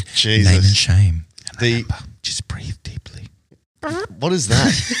as we Jesus. name and shame. Just breathe deeply. What is that?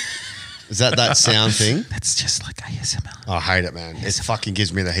 Is that sound thing? That's just like ASMR. Oh, I hate it, man. It fucking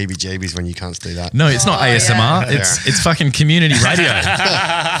gives me the heebie-jeebies when you cunts do that. No, it's not ASMR. yeah. It's fucking community radio.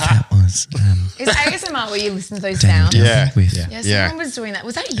 That was Is ASMR where you listen to those Daniel sounds? Yeah. Delvin with Yeah, Yeah. someone was doing that.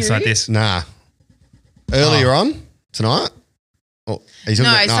 Was that you? It's like this. Nah. Earlier on tonight? Oh, he's No,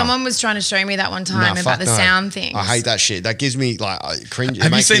 talking about- someone was trying to show me that one time Nah, about fuck the no. sound things. I hate that shit. That gives me like cringe. It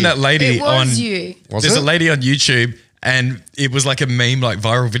Have you makes seen me- that lady It was on? you. Was There's it? a lady on YouTube, and it was like a meme, like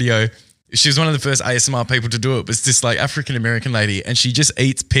viral video. She was one of the first ASMR people to do it. It was this like African American lady, and she just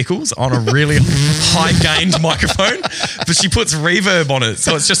eats pickles on a really high gained microphone, but she puts reverb on it,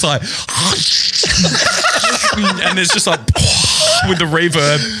 so it's just like, and there's just like with the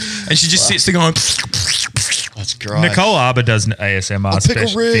reverb, and she just sits there going. That's great. Nicole Arbor does ASMR pickle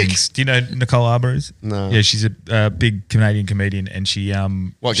special Rick. things. Do you know who Nicole Arbor is? No. Yeah, she's a big Canadian comedian, and she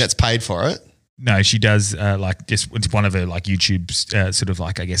What gets paid for it? no, she does like just it's one of her like YouTube's sort of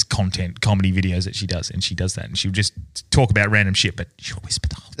like I guess content comedy videos that she does, and she does that, and she'll just talk about random shit, but she'll whisper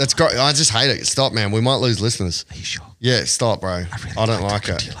the whole. That's great. I just hate it. Stop, man. We might lose listeners. Are you sure? Yeah, stop, bro. I don't like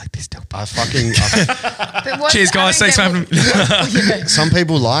talking it. to you like this, Del. I fucking. But what- Cheers, I guys. don't Thanks for get having me. what- some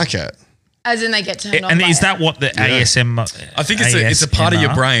people like it. As in they get turned on. And by is it. that what the ASM? I think it's a part of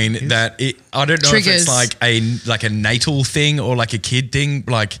your brain that I don't know Triggers. if it's like a natal thing or like a kid thing.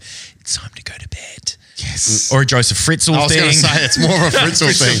 Like it's time to go to bed. Yes. Or a Joseph Fritzl I was thing. going to say it's more of a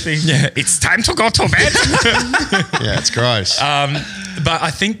Fritzl thing. Yeah, it's time to go to bed. Yeah, it's gross. But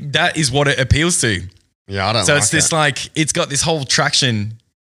I think that is what it appeals to. Yeah, I don't So like it's this it. like it's got this whole traction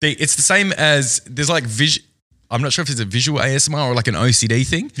thing. It's the same as there's like I'm not sure if it's a visual ASMR or like an OCD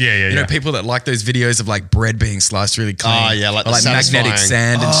thing. Yeah. You know, people that like those videos of like bread being sliced really clean. Oh, yeah, like or the like magnetic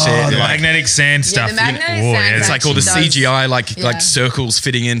satisfying- sand and shit. The Like, magnetic sand stuff. the magnetic sand it's like all the actually does- CGI like Yeah. like circles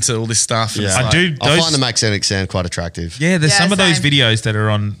fitting into all this stuff. And Yeah. it's I like- do. I Those, find the magnetic sand quite attractive. yeah, there's Yeah, some of those same. videos that are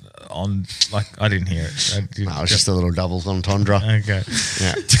on like I didn't hear it. I didn't, No, it's just a little double entendre. okay.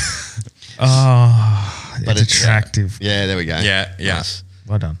 Yeah. Oh, But it's it's- attractive. Yeah, there we go. Yeah. Nice.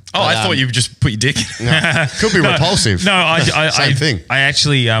 Well done. Oh, I thought you just put your dick in. No, could be repulsive. No, I Same thing. I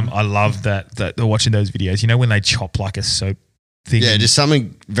actually I love that watching those videos. You know when they chop like a soap thing. Yeah, just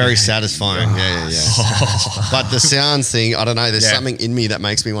something very satisfying. Yeah. But the sounds thing, I don't know. There's Yeah. something in me that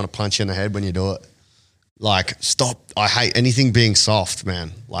makes me want to punch you in the head when you do it. Like, stop. I hate anything being soft,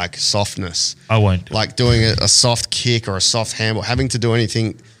 man. Like softness. I won't. Like doing a soft kick or a soft handball, having to do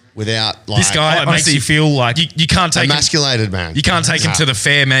anything without like This guy, it makes honestly, you feel like you can't take him. emasculated, man. You can't take him to the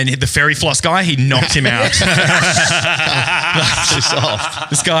fair, man. The fairy floss guy, he knocked him out. too soft.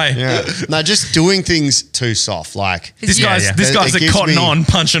 This guy, Yeah. No, just doing things too soft. Like this Yeah, guy's yeah. this It- guy's it a gives cotton me- on,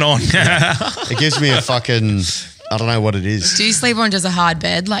 punching on. it gives me a fucking I don't know what it is. Do you sleep on just a hard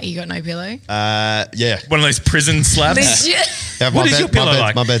bed, like you got no pillow? Yeah. One of those prison slabs. Legit. Yeah, What is your pillow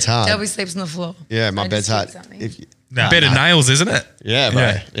like? My bed's hard. Delby sleeps on the floor. Yeah, my I bed's just hard. tweaked something. If you- No. Bed of nails, isn't it? yeah,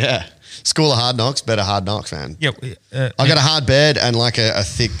 bro. Yeah. School of Hard Knocks, better Hard Knocks, man. Yeah, I got a hard bed and like a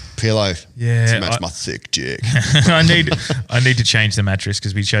thick pillow. Yeah, To match I- my thick dick. I need to change the mattress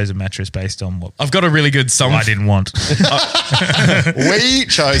because we chose a mattress based on what I've got a really good song. I didn't want. We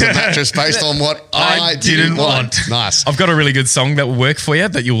chose a mattress based on what I didn't want. Nice. I've got a really good song that will work for you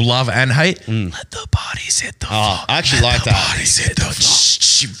that you'll love and hate. Let the parties hit the floor. Oh, I actually like that. Parties hit the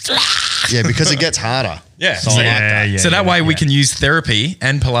floor. Yeah, because it gets harder. Yeah. So I like that. yeah. So that way we can use therapy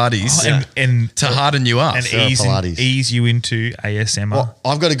and Pilates and to harden you up. and Sarah Pilates. ease you into ASMR. Well,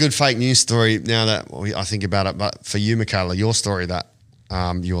 I've got a good fake news story now that I think about it. But for you, Mikayla, your story that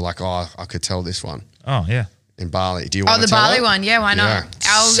you were like, oh, I could tell this one Oh yeah. in Bali. Do you Oh, want the to tell Bali it? one. Yeah, why not?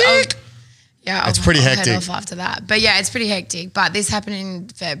 I'll It's pretty head hectic. off after that. But yeah, it's pretty hectic. But this happened in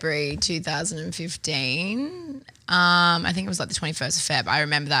February 2015. I think it was like the 21st of Feb. I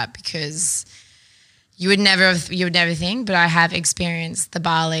remember that because you would never think, but I have experienced the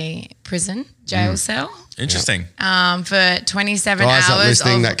Bali prison jail cell Interesting. for 27 Guys that hours.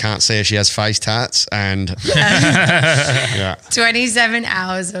 listening that can't see her, she has face tats and yeah. 27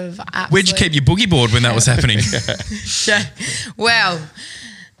 hours of Where'd you keep your boogie board when that was happening? Yeah. Well,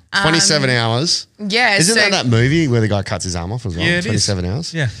 27 hours. yeah. Isn't so that movie where the guy cuts his arm off as well? Yeah, it is. 27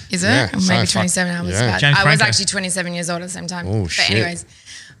 hours? Yeah. Is it? Yeah, Or so maybe fuck- 27 hours. yeah. But James I was Franco. actually 27 years old at the same time. Oh, but shit. anyways.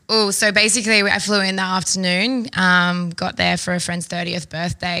 Oh, so basically I flew in the afternoon, got there for a friend's 30th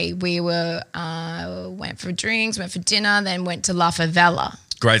birthday. We were went for drinks, went for dinner, then went to La Favela.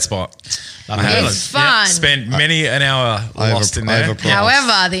 Great spot. It's fun. Spent many an hour lost in there. overpriced.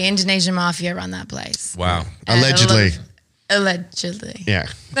 However, the Indonesian mafia run that place. Wow. Allegedly. Allegedly. Yeah.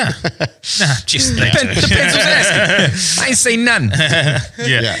 Just The pencil's asking. I ain't seen none.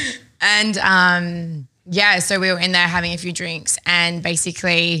 Yeah. And yeah, so we were in there having a few drinks, and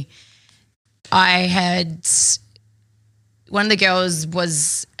basically I had one of the girls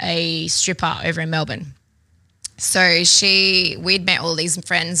was a stripper over in Melbourne. So we'd met all these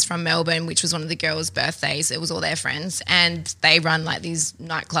friends from Melbourne, which was one of the girls' birthdays. It was all their friends, and they run like these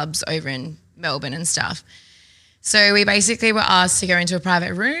nightclubs over in Melbourne and stuff. So we basically were asked to go into a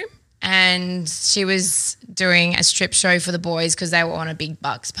private room, and she was doing a strip show for the boys because they were on a big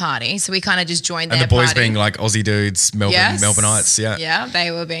bucks party. So we kind of just joined And their the boys party. being like Aussie dudes, Melbourneites, yeah. Yeah, they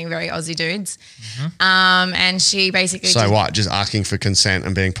were being very Aussie dudes. Mm-hmm. And she basically So just, what? Just asking for consent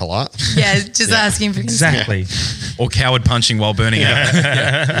and being polite? yeah, just asking for consent. exactly. Or coward punching while burning out.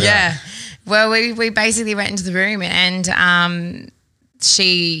 Yeah. Well, we basically went into the room, and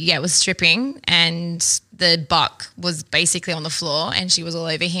she was stripping, and the buck was basically on the floor, and she was all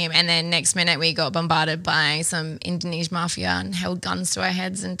over him. And then next minute we got bombarded by some Indonesian mafia and held guns to our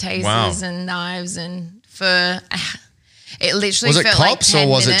heads and tasers Wow. and knives, and it literally Was it felt cops like 10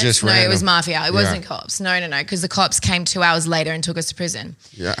 or was it minutes. just No, it was random? mafia. It wasn't cops. No, because the cops came 2 hours later and took us to prison.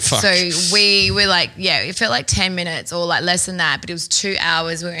 Yeah, fuck. So we were like, it felt like 10 minutes or like less than that, but it was 2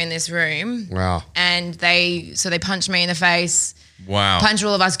 hours we were in this room. Wow. And they punched me in the face. Wow. punch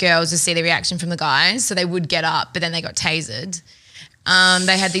all of us girls to see the reaction from the guys. So they would get up, but then they got tasered.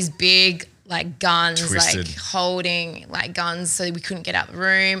 They had these big like guns, Twisted. like holding like guns, so we couldn't get out the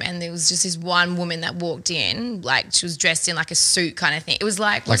room. And there was just this one woman that walked in, like she was dressed in like a suit kind of thing. It was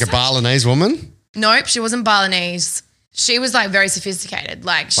like a Balinese woman? Nope, she wasn't Balinese. She was like very sophisticated,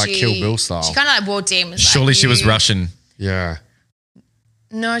 like she Kill Bill style. She kind of like walked in. Was Surely like, she was Russian. Yeah.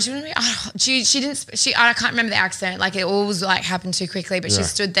 No, she wouldn't be. She didn't. I can't remember the accent. Like it all was like happened too quickly. But she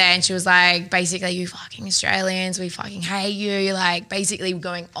stood there and she was like, basically, you fucking Australians, we fucking hate you. Like basically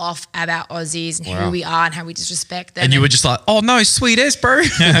going off about Aussies and who we are and how we disrespect them. And you were just like, oh no, sweet as bro. I'm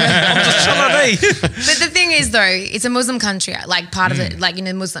just trying to be. But the thing is, though, it's a Muslim country. Like part of it, like you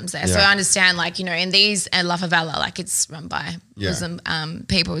know, Muslims there. So I understand, like you know, in these and La Favela, like it's run by Muslim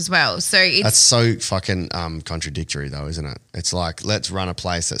people as well. So it's that's so fucking contradictory, though, isn't it? It's like let's run a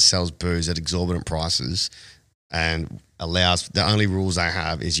place that sells booze at exorbitant prices and allows the only rules they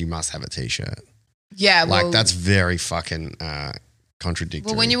have is you must have a t-shirt. yeah. Like Well, that's very fucking contradictory.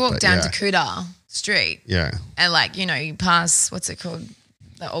 well, when you walk but down yeah. to Kuta Street, Yeah. and like you know, you pass what's it called,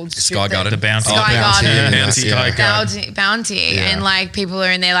 the old Sky strip, Garden. The Bounty. Sky Bounty, Garden. yeah. Bounty. Yeah. Bounty, Yeah. and like people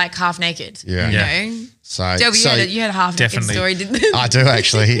are in there like half naked. Yeah. you Yeah. know. So, Delby, you had a half naked Definitely. story, didn't you? I do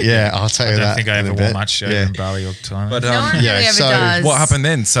actually. Yeah, I'll tell you I that. don't think I in a ever bit. wore much shirt in Bali or Thailand. But No one really yeah, ever so does. what happened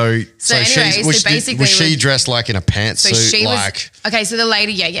then? So So anyway, was so basically, was she dressed like in a pantsuit? So she like was okay. So the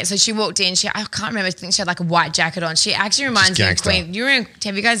lady, yeah. So she walked in. I can't remember. I think she had like a white jacket on. She actually reminds me of gangster. Queen.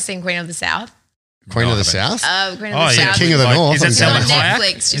 Have you guys seen Queen of the South? Queen No, of the I haven't. South? Queen of Oh, the yeah. South. King of the North. Is that She's on Selma Hayek?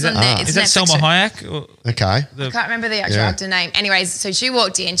 Netflix. She's Is on that, Netflix. is that Selma Hayek? Or Okay. I can't remember the actual Yeah. actor name. Anyways, so she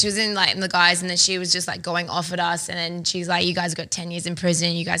walked in. She was in like in the guys, and then she was just like going off at us. And then she's like, "You guys got 10 years in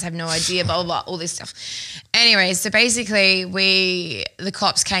prison. You guys have no idea." Blah blah blah. All this stuff. Anyways, so basically, the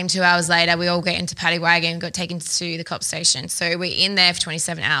cops came 2 hours later. We all get into paddy wagon, got taken to the cop station. So we're in there for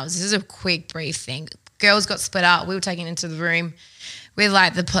 27 hours. This is a quick, brief thing. Girls got split up. We were taken into the room with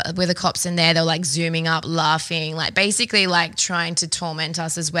like with the cops in there. They were like zooming up, laughing, like basically like trying to torment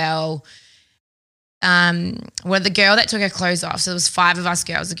us as well. Well, the girl that took her clothes off, so there was 5 of us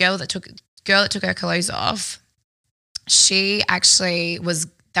girls. The girl that took her clothes off, she actually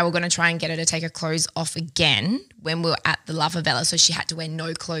they were going to try and get her to take her clothes off again when we were at the La Favela, so she had to wear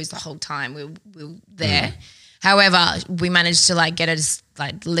no clothes the whole time we were there. However, we managed to like get her to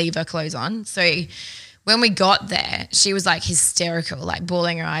like leave her clothes on. So when we got there, she was like hysterical, like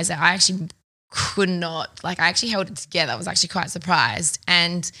bawling her eyes out. I actually could not, like I actually held it together. I was actually quite surprised.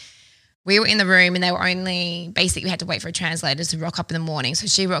 And we were in the room and they were basically we had to wait for a translator to rock up in the morning. So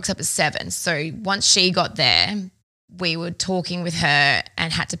she rocks up at 7. So once she got there, we were talking with her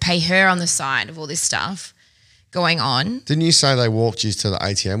and had to pay her on the side of all this stuff going on. Didn't you say they walked you to the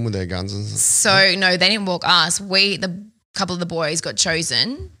ATM with their guns and stuff? So no, they didn't walk us. The couple of the boys got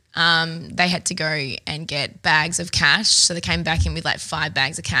chosen. They had to go and get bags of cash. So they came back in with like 5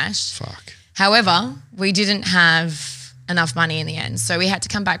 bags of cash. Fuck. However, we didn't have enough money in the end. So we had to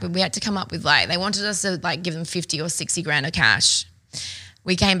come back, but we had to come up with like, they wanted us to like give them 50 or 60 grand of cash.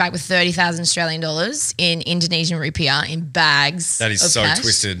 We came back with 30,000 Australian dollars in Indonesian rupiah in bags. that is of so cash.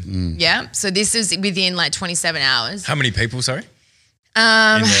 twisted. Yeah. So this is within like 27 hours. How many people, sorry?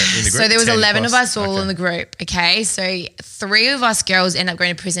 In the So group? there was 10 11 plus? of us all Okay. in the group. Okay. So 3 of us girls ended up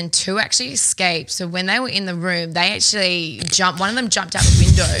going to prison. 2 actually escaped. So when they were in the room, they actually one of them jumped out the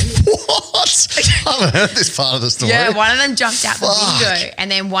window. What? I haven't heard this part of the story. Yeah, one of them jumped out the Fuck. window, and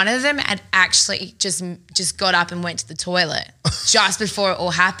then one of them had actually just got up and went to the toilet just before it all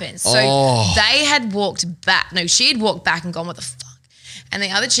happened. So they had walked back. No, she had walked back and gone, "What the fuck?" And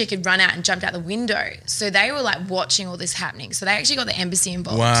the other chick had run out and jumped out the window. So they were like watching all this happening. So they actually got the embassy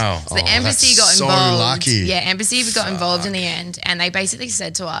involved. Wow. So the embassy got that's so involved. lucky. Yeah, embassy got involved in the end, and they basically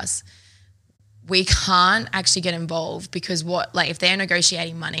said to us, "We can't actually get involved because if they're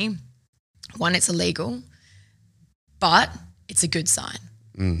negotiating money, one, it's illegal, but it's a good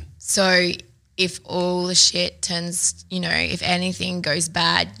sign." So if all the shit turns, if anything goes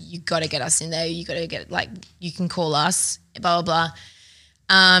bad, you got to get us in there. You got to get, you can call us, blah, blah, blah.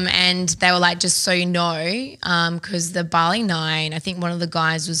 And they were like, just so you know, because the Bali 9, I think one of the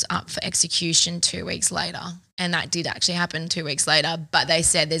guys was up for execution 2 weeks later. And that did actually happen 2 weeks later. But they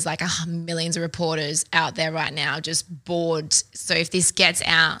said there's like millions of reporters out there right now just bored. So if this gets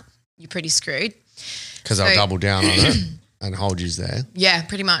out, you're pretty screwed. Because they'll double down on it and hold you there. Yeah,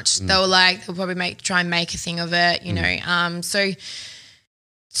 pretty much. They were like, they'll probably try and make a thing of it, you know. So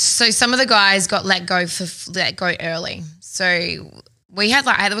some of the guys got let go early. So we had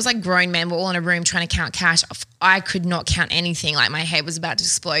there was like grown men. We're all in a room trying to count cash. I could not count anything. Like my head was about to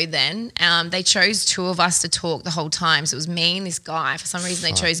explode then. They chose 2 of us to talk the whole time. So it was me and this guy. For some reason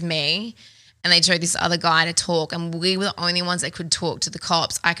they chose me and they chose this other guy to talk. And we were the only ones that could talk to the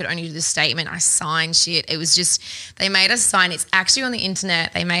cops. I could only do the statement. I signed shit. It was just, they made us sign. It's actually on the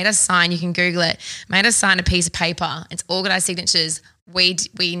internet. They made us sign. You can Google it. Made us sign a piece of paper. It's organised signatures.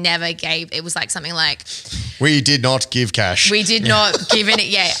 We never gave. It was like something like, we did not give cash. we did not give any.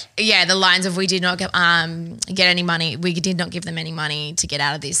 Yeah. The lines of we did not get any money. We did not give them any money to get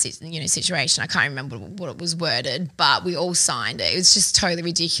out of this situation. I can't remember what it was worded, but we all signed it. It was just totally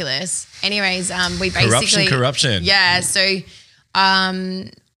ridiculous. Anyways, we basically corruption. Yeah. So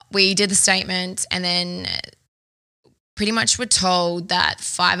we did the statement, and then pretty much were told that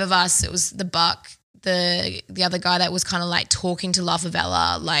 5 of us. It was the Buck. The other guy that was kind of like talking to La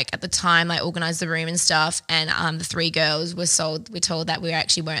Favela, like at the time, like organised the room and stuff, and the 3 girls were told that we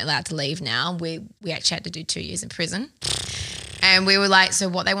actually weren't allowed to leave now. We actually had to do 2 years in prison. And we were like, so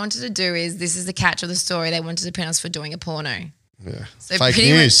what they wanted to do is, this is the catch of the story, they wanted to pin us for doing a porno. Yeah. So fake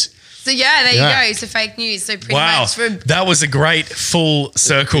news. There you go. So fake news. So pretty much that was a great full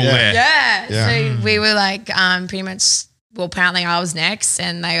circle there. Yeah. So we were like pretty much, well, apparently I was next,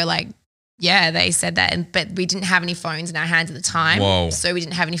 and they were like, yeah, they said that, but we didn't have any phones in our hands at the time. Whoa. So we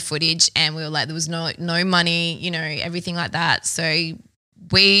didn't have any footage, and we were like, there was no money, everything like that. So I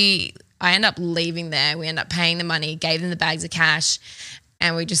ended up leaving there. We ended up paying the money, gave them the bags of cash,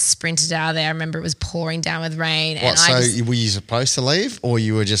 and we just sprinted out of there. I remember it was pouring down with rain. Were you supposed to leave, or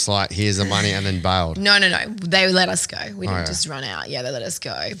you were just like, here's the money, and then bailed? No. They let us go. We didn't just run out. Yeah, they let us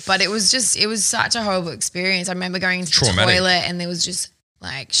go. But it was such a horrible experience. I remember going into the toilet, and there was just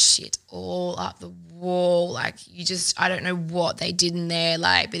like shit all up the wall. Like I don't know what they did in there.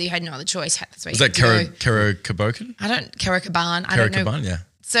 Like, but you had no other choice. Was that Kerokabogan? Kerokaban. I don't know. Kerokaban, yeah.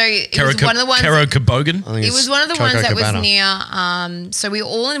 So it was one of the ones. Kerokabogan? It was one of the ones that was near. So we were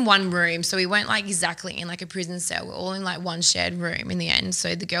all in one room. So we weren't like exactly in like a prison cell. We're all in like one shared room in the end.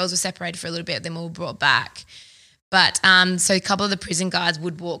 So the girls were separated for a little bit, then we were brought back. But so a couple of the prison guards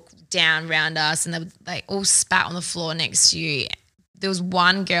would walk down around us, and they all spat on the floor next to you. There was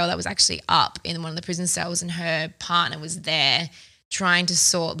one girl that was actually up in one of the prison cells, and her partner was there trying to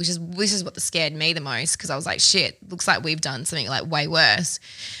sort, which is what scared me the most, because I was like, shit, looks like we've done something like way worse.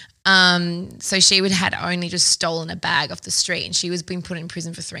 So she had only just stolen a bag off the street, and she was being put in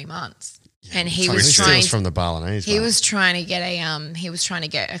prison for 3 months. Yeah, and he was trying from the Balinese. He was trying to get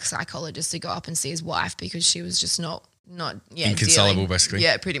a psychologist to go up and see his wife, because she was just not inconsolable, basically.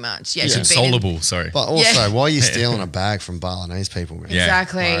 Yeah, pretty much. Yeah, inconsolable. Sorry, but also, why are you stealing a bag from Balinese people? Man? Yeah.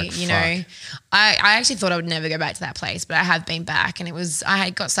 Exactly. Like, I actually thought I would never go back to that place, but I have been back, and I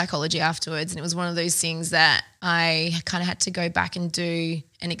had got psychology afterwards, and it was one of those things that I kind of had to go back and do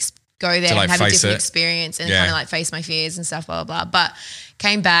and go there and have a different experience and kind of like face my fears and stuff, blah blah blah. But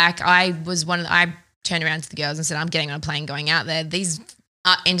came back, I turned around to the girls and said, I'm getting on a plane going out there. These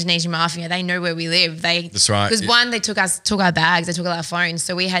Indonesian mafia, they know where we live. That's right. Because they took our bags, they took all our phones,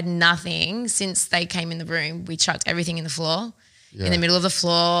 so we had nothing. Since they came in the room, we chucked everything in the floor. Yeah. In the middle of the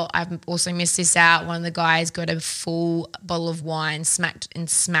floor. I've also missed this out. One of the guys got a full bottle of wine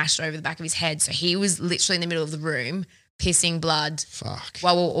smashed over the back of his head. So he was literally in the middle of the room pissing blood. Fuck.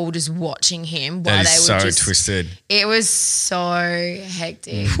 While we were all just watching him. That is so twisted. It was so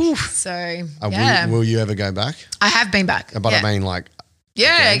hectic. So will you ever go back? I have been back. But I mean, like.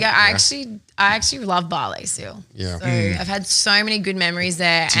 Yeah, I actually love Bali still. Yeah. So I've had so many good memories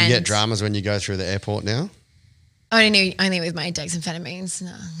there. Do you get dramas when you go through the airport now? Only with my dexamphetamines.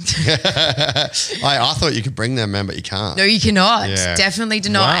 No. I thought you could bring them, man, but you can't. No, you cannot. Yeah. Definitely do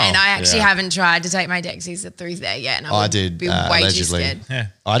not. Wow. And I actually haven't tried to take my dexies through there yet. And I did. Be way allegedly. too scared. Yeah.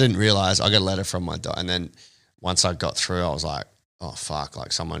 I didn't realize. I got a letter from my doctor, and then once I got through, I was like, oh fuck!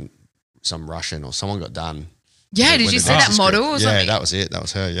 Like some Russian or someone got done. Yeah, did you see that model or something? Yeah, that was it. That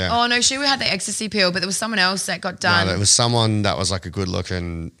was her, yeah. Oh, no, she had the ecstasy pill, but there was someone else that got done. No, there was someone that was like a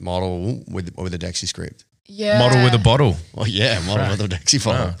good-looking model with a Dexy script. Yeah. Model with a bottle. Well, yeah, model with a Dexy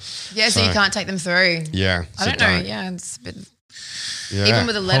bottle. Wow. Yeah, so you can't take them through. Yeah. I don't know. Yeah, it's a bit... Yeah. Even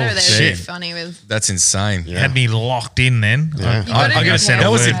with a letter, they're really funny with. That's insane. You had me locked in then. Yeah. I got to send that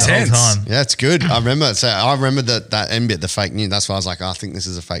was intense. Time. Yeah, it's good. I remember that end bit, the fake news. That's why I was like, I think this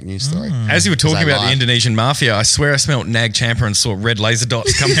is a fake news story. As you were talking about the Indonesian mafia, I swear I smelt Nag Champa and saw red laser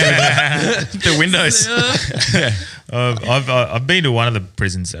dots come through the windows. I've been to one of the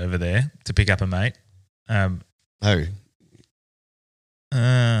prisons over there to pick up a mate. Who?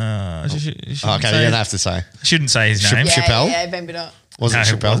 Okay, you don't have to say. Shouldn't say his name. Chappelle? Yeah, maybe not. Was it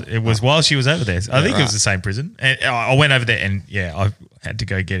Chappelle? It was while she was over there. I think it was the same prison. And I went over there and I had to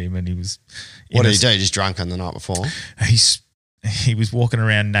go get him and he was. What did he do? Just drunk on the night before? He was walking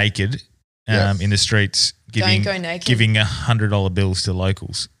around naked in the streets giving $100 bills to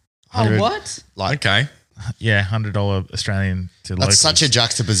locals. Oh, what? Like, Okay. Yeah, $100 Australian to locals. That's such a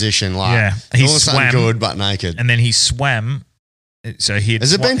juxtaposition. Like, Yeah. he swam good but naked. And then he swam. So he had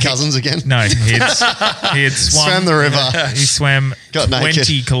Has it been Cousins again? No, he had swum the river. He swam Got 20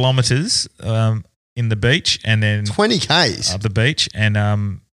 naked. kilometers in the beach and then 20 Ks. the beach and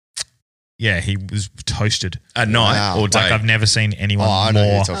he was toasted At night Wow. or day? Like I've never seen anyone I know who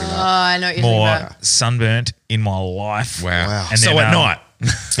you're more talking Oh, about. I know what you're talking more about. sunburnt in my life. Wow. And So then, at night.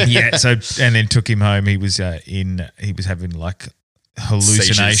 yeah. So and then took him home. He was he was having like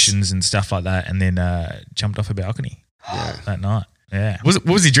hallucinations and stuff like that, and then jumped off a balcony that night. Yeah. What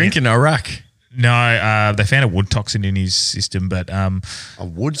was he drinking in Iraq? No, they found a wood toxin in his system, but A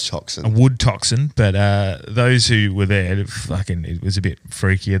wood toxin. a wood toxin. But those who were there, it was a bit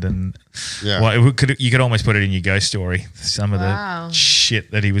freakier than. Yeah. Well, you could almost put it in your ghost story. Some of Wow. the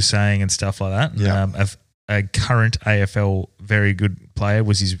shit that he was saying and stuff like that. Yeah. A current AFL very good player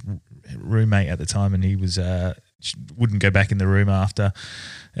was his roommate at the time, and he was wouldn't go back in the room after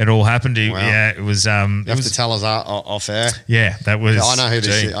it all happened. Wow. Yeah, it was. You have to tell us off air. Yeah, that was. I know who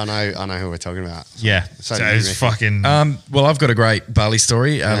this gee. is. I know who we're talking about. Yeah, So so do it was you, fucking. Well, I've got a great Bali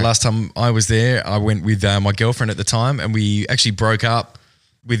story. Last time I was there, I went with my girlfriend at the time, and we actually broke up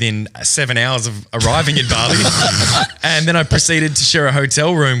within 7 hours of arriving in Bali. And then I proceeded to share a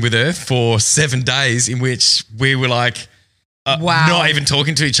hotel room with her for 7 days, in which we were like Wow. not even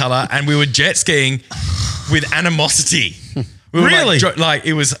talking to each other, and we were jet skiing with animosity. We were Really? like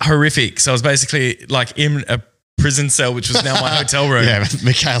it was horrific. So I was basically like in a prison cell, which was now my hotel room. Yeah,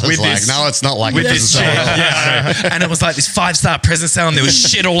 Michaela's With like, this- no, it's not like With this. this shit. Yeah, I know. And it was like this 5-star prison cell, and there was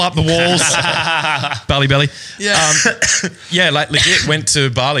shit all up the walls. Belly. Yeah. Like legit went to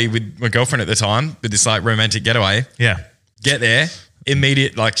Bali with my girlfriend at the time with this like romantic getaway. yeah. Get there,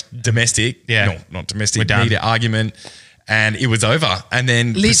 immediate like domestic. Yeah. No, not domestic. We're done. Immediate argument. And it was over. And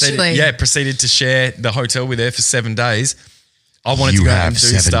then Literally. proceeded to share the hotel with her for 7 days. I wanted to You go out have and do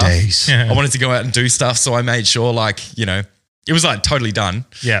 7 stuff. days. Yeah. I wanted to go out and do stuff. So I made sure it was like totally done.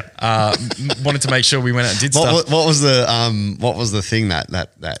 Yeah. Wanted to make sure we went out and did stuff. What was the thing that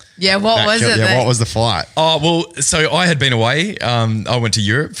Yeah, what that was killed- it? Yeah, that- what was the fight? Oh, well, so I had been away. I went to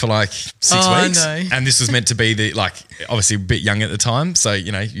Europe for like 6 Oh, weeks. no. And this was meant to be obviously a bit young at the time. So,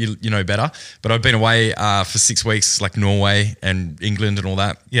 you know better. But I'd been away for 6 weeks, like Norway and England and all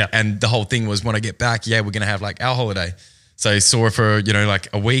that. Yeah. And the whole thing was when I get back, we're going to have like our holiday. So I saw her for, like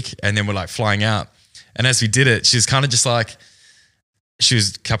a week, and then we're like flying out. And as we did it, she was kind of just like, she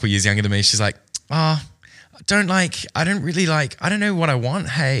was a couple of years younger than me. She's like, I don't know what I want.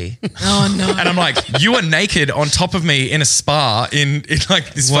 Hey. Oh, no. And I'm like, you are naked on top of me in a spa in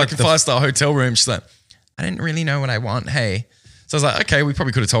like this What fucking 5-star hotel room. She's like, I didn't really know what I want. Hey. So I was like, okay, we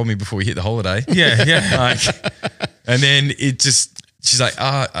probably could have told me before we hit the holiday. Yeah. Like, and then she's like,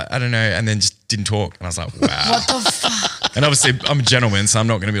 I don't know. And then just didn't talk. And I was like, wow. What the fuck? And obviously I'm a gentleman, so I'm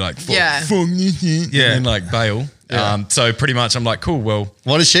not going to be like, Yeah. Yeah. and like bail. So pretty much I'm like, cool, well,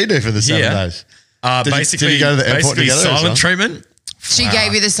 What did she do for the 7 Yeah. days? basically, did you go to the airport basically together or silent something? treatment. She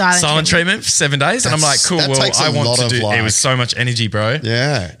gave you the silent Treatment for 7 days. And I'm like, cool, that well, takes a I want lot to of, do like- it was so much energy, bro.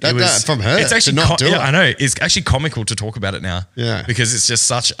 Yeah, It was from her. It's actually to not do it. Yeah, I know. It's actually comical to talk about it now. Yeah. because it's just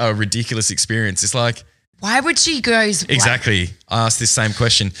such a ridiculous experience. It's like Why would she go? exactly. I asked this same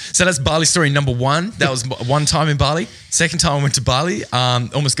question. So that's Bali story number 1. That was one time in Bali. Second time I went to Bali.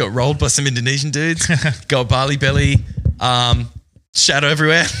 Almost got rolled by some Indonesian dudes. Got Bali belly. Shadow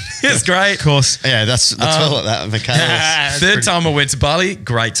everywhere. It's great. Of course. Yeah, that's the toilet that Michaela's. Third time I went to Bali.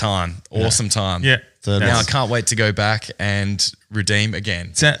 Great time. Awesome time. Yeah. Third Now I one. can't wait to go back and redeem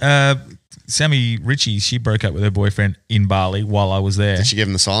again. Sammy Ritchie, she broke up with her boyfriend in Bali while I was there. Did she give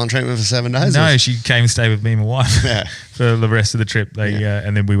him the silent treatment for 7 days? No, Or- she came and stayed with me and my wife Yeah. for the rest of the trip.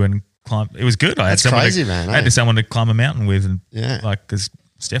 And then we went and climbed. It was good. That's crazy, man, I had eh? someone to climb a mountain with, and Yeah. because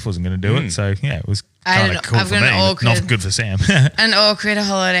Steph wasn't going to do it. So yeah, it was I kind don't of know. cool I've for got me, an but awkward- not good for Sam. An awkward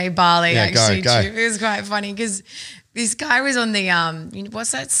holiday Bali Yeah, go, actually. go. It was quite funny because this guy was on the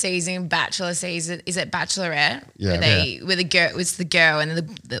what's that season? Bachelor season? Is it Bachelorette? Yeah. Where the girl, it's the girl and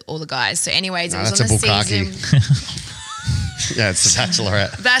then all the guys. So, anyways, it No, was that's on a the bukkake. season. Yeah, it's the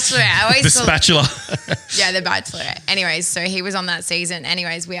Bachelorette. Bachelorette. I always The call spatula. yeah, the Bachelorette. Anyways, so he was on that season.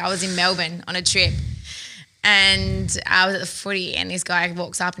 Anyways, I was in Melbourne on a trip. And I was at the footy, and this guy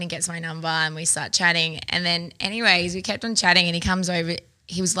walks up and he gets my number, and we start chatting. And then, anyways, we kept on chatting, and he comes over.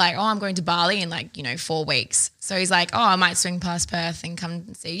 he was like, oh, I'm going to Bali in like, 4 weeks. So he's like, oh, I might swing past Perth and come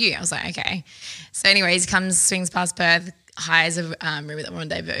and see you. I was like, okay. So anyways, he swings past Perth, hires a room at the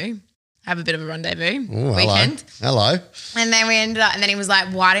Rendezvous, have a bit of a rendezvous weekend. Hello. And then we ended up, and then he was like,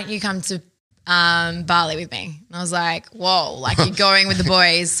 why don't you come to Bali with me? And I was like, whoa, like you're going with the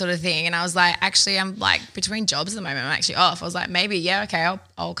boys sort of thing. And I was like, actually, I'm like between jobs at the moment. I'm actually off. I was like, maybe, yeah, okay,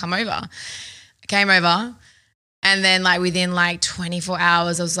 I'll come over. I came over. And then like within like 24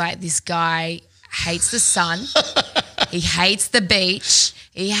 hours, I was like, this guy hates the sun. He hates the beach.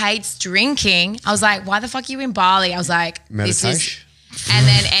 He hates drinking. I was like, why the fuck are you in Bali? I was like, meditation. And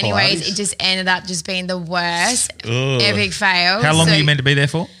then anyways, it just ended up just being the worst epic fail. How long were you meant to be there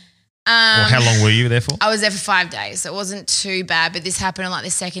for? Or how long were you there for? I was there for 5 days, so it wasn't too bad. But this happened on like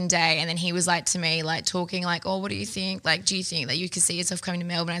the second day, and then he was like to me, like talking, like, "Oh, what do you think? Like, do you think that you could see yourself coming to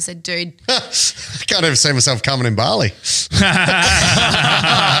Melbourne?" I said, "Dude, I can't ever see myself coming in Bali."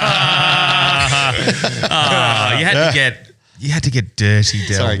 You had to get dirty,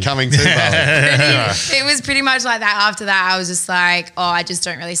 Del. Sorry, coming to Bali. It was pretty much like that. After that, I was just like, "Oh, I just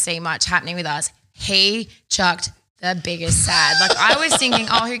don't really see much happening with us." He chucked the biggest sad. Like I was thinking,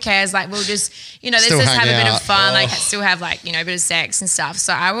 oh, who cares? Like we'll just, let's Still just have a hang bit out. of fun. Like still have like, a bit of sex and stuff.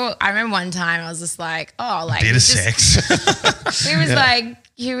 So I remember one time I was just like, oh, like Bit of sex. He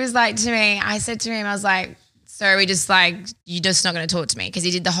was like to me, I said to him, I was like, so we just like, you're just not going to talk to me? Because he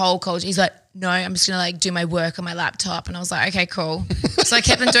did the whole culture. He's like, no, I'm just going to like do my work on my laptop. And I was like, okay, cool. So I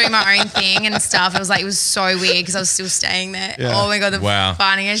kept on doing my own thing and stuff. It was like, it was so weird because I was still staying there. Yeah. Oh my God, the Wow.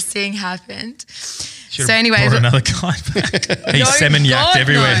 funniest thing happened. Should've So anyway, brought another guy back. He's semen yacked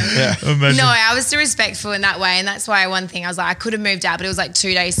everywhere. No. Imagine. No, I was still respectful in that way. And that's why one thing I was like, I could have moved out, but it was like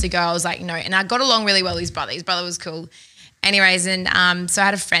 2 days to go. I was like, no. And I got along really well with his brother. His brother was cool. Anyways, and so I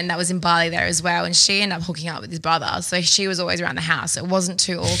had a friend that was in Bali there as well, and she ended up hooking up with his brother. So she was always around the house. So it wasn't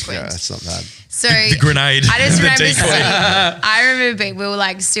too awkward. Yeah, that's not bad. So The grenade. I just The remember decoy. I remember we were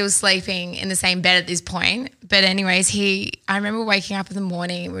like still sleeping in the same bed at this point. But anyways, I remember waking up in the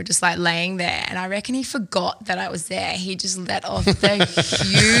morning and we were just like laying there, and I reckon he forgot that I was there. He just let off the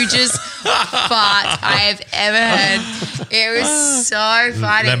hugest fart I have ever heard. It was so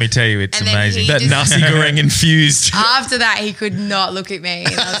funny. Let me tell you, it's And then amazing. he That just- nasi goreng infused. After that, he could not look at me.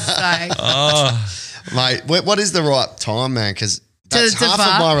 And I was like, Mate, what is the right time, man? Because that's To half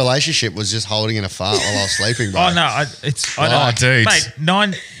fart? of my relationship was just holding in a fart while I was sleeping, bro. Oh no, I know, dude. Mate,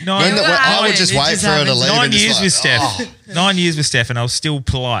 nine. When What I would happened? just It wait just for her to happened. leave. 9 and just years like, with Steph. oh. 9 years with Steph, and I was still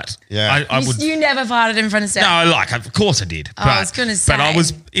polite. Yeah. I would. you never farted in front of Steph. No, like of course I did. But, I was gonna say. but I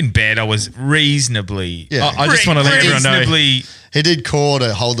was in bed. I was reasonably. Yeah. I just want to let everyone know. reasonably. He did core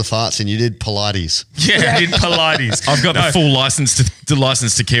to hold the farts, and you did Pilates. Yeah, I did Pilates. I've got the full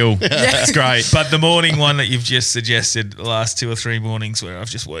license to kill. That's great. But the morning one that you've just suggested, the last 2 or 3 mornings where I've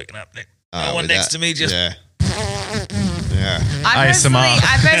just woken up, no one with next that. to me, just Yeah. I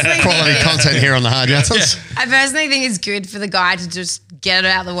personally Quality think content here on the Hard Yards. I personally think it's good for the guy to just get it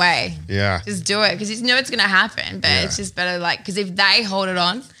out of the way. Yeah. Just do it because you know it's going to happen. But it's just better because if they hold it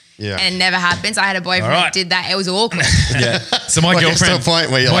on Yeah. and it never happens, I had a boyfriend All right. that did that. It was awkward. Yeah. So my Like, it's to girlfriend, a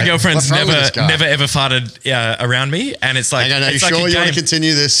point where you're my like, girlfriend's what's wrong with this guy? never ever farted around me, and it's like, Hang on, are you it's like sure a you want game. to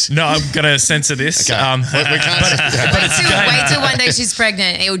continue this? No, I'm gonna censor this. Okay. We can't. Wait till one day she's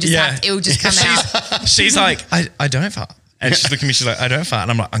pregnant. It will just it will just come out. She's like, I don't fart. And she's looking at me, she's like, I don't fart.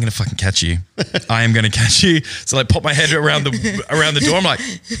 And I'm like, I'm going to fucking catch you. I am going to catch you. So like pop my head around the door. I'm like,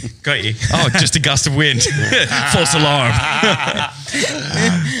 got you. Oh, just a gust of wind. False alarm.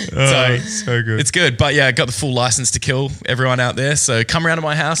 so good. It's good. But yeah, I got the full license to kill everyone out there. So come around to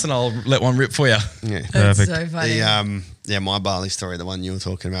my house and I'll let one rip for you. Yeah. That's Perfect. so funny. My Bali story, the one you were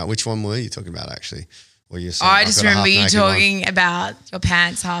talking about. Which one were you talking about, actually? Were you saying, I I've just got a remember you half-naked one? talking about your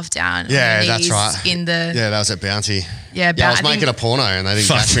pants half down. on Yeah, your that's knees right. In the Yeah, that was at Bounty. yeah, I was making a porno and they didn't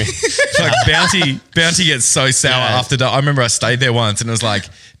Fuck. catch me. Like Bounty gets so sour after dark. I remember I stayed there once and it was like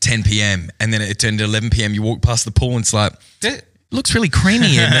 10 p.m. and then it turned to 11 p.m. You walk past the pool and it's like, looks really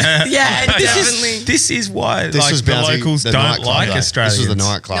creamy in there. yeah, definitely. This is why This was the Bounty, locals the don't nightclub, like though. Australians. This was the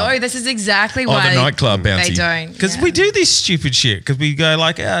nightclub. No, this is exactly Oh, why the nightclub Bounty. they don't. Because yeah. we do this stupid shit. Because we go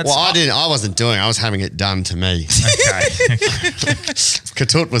like, it's Well, I wasn't doing it. I was having it done to me. okay.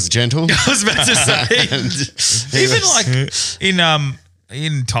 Katut was gentle. I was about to say, even like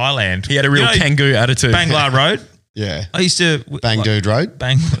in Thailand, He had a real Kangoo attitude. Bangla Road. Yeah. I used to Bangdood Road.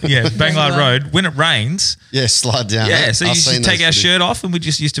 Bangla Road. When it rains, Yeah, slide down. so you I've used to seen take those our footage. shirt off, and we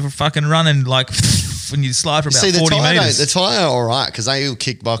just used to fucking run and like and you slide for about See, 40 meters. The Thai are all right because they will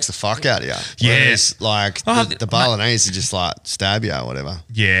kickbox the fuck out of you. Yes. Whereas, like the Balinese are just like stab you or whatever.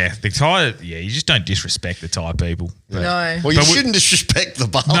 Yeah, the Thai. Yeah, you just don't disrespect the Thai people. No. Well, you shouldn't disrespect the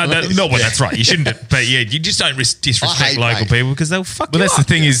Balinese. Well, that's right. You shouldn't. But yeah, you just don't disrespect local people because they'll fuck you up. Well, that's the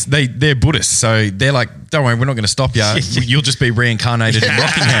thing is they're Buddhists, so they're like, don't worry, we're not going to stop you. You'll just be reincarnated in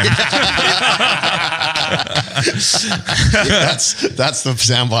Rockingham. That's the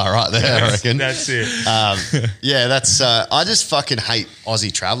soundbite right there, I reckon. That's it. I just fucking hate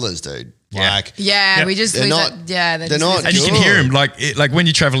Aussie travellers, dude. Like, we just they're lose not- it. Yeah, they're not And you can hear them like when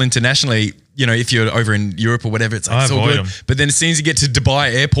you travel internationally, you know, if you're over in Europe or whatever, it's like it's all avoid good. 'em. But then as soon as you get to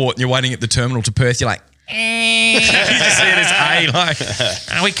Dubai airport and you're waiting at the terminal to Perth, you're like, you just see it as A,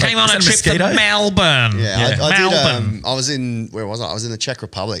 like, And we came on a is that a trip mosquito? to Melbourne. Yeah, I Melbourne. did. I was in where was I? I was in the Czech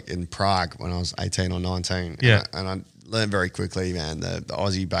Republic in Prague when I was 18 or 19. Yeah. and I learned very quickly, man. The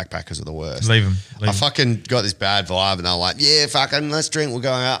Aussie backpackers are the worst. Leave 'em. I fucking got this bad vibe, and they're like, "Yeah, fucking, let's drink. We'll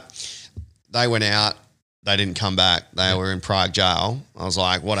go out." They went out. They didn't come back. They were in Prague jail. I was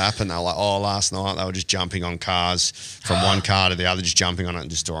like, "What happened?" They were like, "Oh, last night they were just jumping on cars from one car to the other, just jumping on it and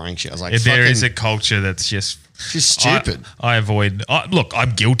destroying shit." I was like, There is a culture that's just stupid." I avoid. Look,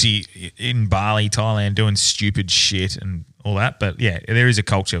 I'm guilty in Bali, Thailand, doing stupid shit and all that. But yeah, there is a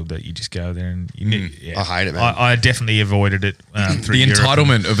culture that you just go there and I hate it, man. I definitely avoided it through the Europe.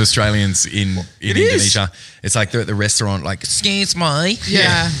 entitlement of Australians in Indonesia. It's like they're at the restaurant, like, excuse me.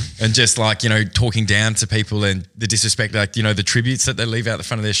 Yeah. And just like, you know, talking down to people and the disrespect, like, you know, the tributes that they leave out the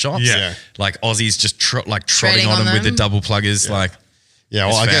front of their shops. Yeah. Like Aussies just trotting Treading on on them with the them. double pluggers. Like, Yeah,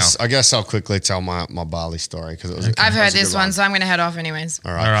 well, It's I guess I'll quickly tell my Bali story because it was. I've it heard was a this good one, so I'm going to head off anyways.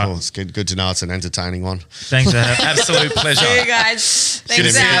 All right, All right. cool. It's good to know it's an entertaining one. Thanks for having. absolute pleasure. See you guys. Thanks for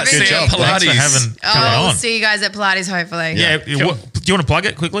see you. having Good me. job. Thanks for having coming We'll on. see you guys at Pilates, hopefully. Yeah. Do you want to plug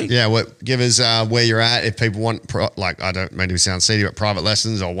it quickly? Yeah, give us where you're at if people want I don't maybe sound seedy, but private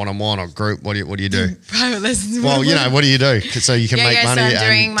lessons or one-on-one or group. What do you do? Private lessons. Well, you know, what do you do so you can make money? So I'm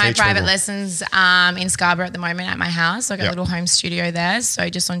doing my teach private people? lessons in Scarborough at the moment at my house. So I've got a little home studio there, so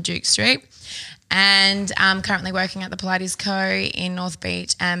just on Duke Street. And I'm currently working at the Pilates Co. in North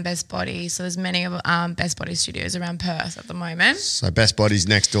Beach and Best Body. So there's many of Best Body studios around Perth at the moment. So Best Body's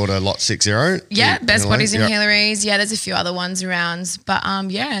next door to Lot 60. Yeah, Best Bodies in Yep. Hillary's. Yeah, there's a few other ones around. But so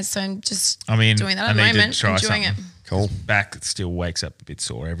I'm just doing that at I the need to moment, try enjoying something. it. Cool. Back still wakes up a bit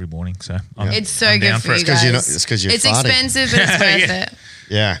sore every morning, so It's so I'm good down for you it. guys. It's 'cause you're It's farting. expensive, but it's worth Yeah. it.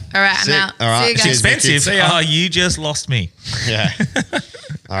 Yeah. All right, I'm Sick. out. All right. See you guys. Cheers, Mickey. Expensive. See ya. Oh, you just lost me. Yeah.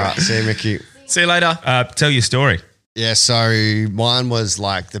 All right. See you, Mickey. See you later. Tell your story. Yeah, so mine was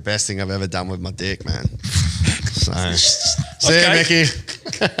like the best thing I've ever done with my dick, man. So, see you, Mickey.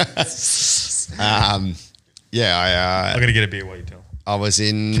 I'm gonna get a beer while you tell. I was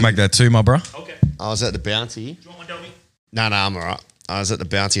in. Make that too, my bro. Okay. I was at the Bounty. Do you want one, Dobby? No, I'm all right. I was at the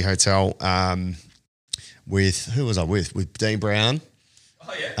Bounty Hotel with who was I with? With Dean Brown,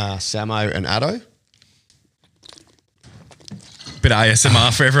 Oh yeah. Samo, and Addo. Bit of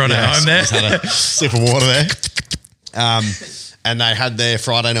ASMR for everyone at home there. Just had a sip of water there. And they had their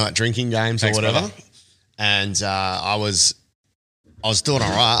Friday night drinking games Thanks, or whatever. brother. And I was doing all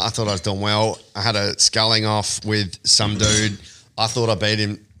right. I thought I was doing well. I had a sculling off with some dude. I thought I beat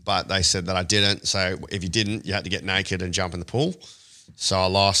him, but they said that I didn't. So if you didn't, you had to get naked and jump in the pool. So I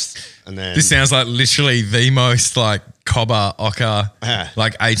lost. And then This sounds like literally the most like cobber, ochre, Yeah.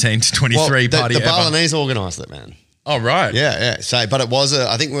 like 18 to 23 party the ever. Balinese organised it, man. Oh, right. Yeah. So, but it was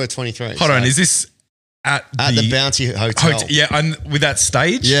I think we were 23. Hold on. Is this at the Bounty Hotel? Yeah, with that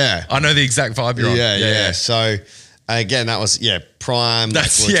stage? Yeah. I know the exact vibe you're on. Yeah. So again, that was prime.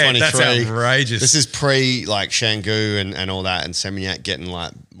 That's, like, we're that's 23. outrageous. This is pre like Canggu and all that, and Seminyak getting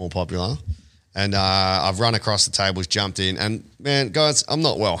like more popular. And I've run across the tables, jumped in, and man, guys, I'm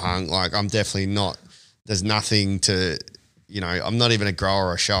not well hung. Like I'm definitely not. There's nothing to, I'm not even a grower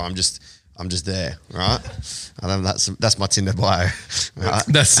or a show. I'm just there, right? I don't know, that's my Tinder bio. Right?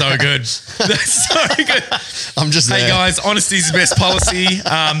 That's so good. That's so good. I'm just there. Hey, guys, honesty is the best policy.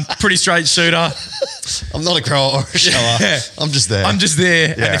 Pretty straight shooter. I'm not a grower or a shower. Yeah. I'm just there. I'm just there.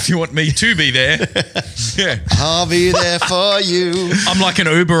 Yeah. And if you want me to be there, yeah. I'll be there for you. I'm like an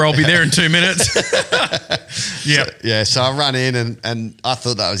Uber. I'll be there in 2 minutes. Yeah. So I run in and I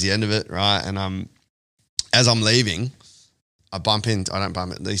thought that was the end of it, right? And as I'm leaving, I don't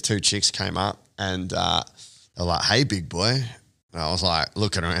bump it. These two chicks came up and they're like, "Hey, big boy." And I was like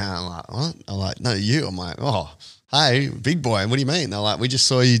looking around, I'm like, "What?" I'm like, "No, you." I'm like, "Oh, hey, big boy." And what do you mean? They're like, "We just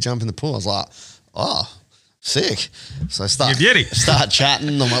saw you jump in the pool." I was like, "Oh, sick." So I start chatting.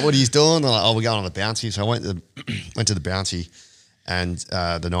 I'm like, "What are you doing?" They're like, "Oh, we're going on the Bounty." So I went to the Bounty and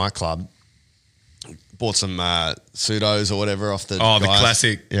the nightclub. bought some pseudos or whatever off the the guys.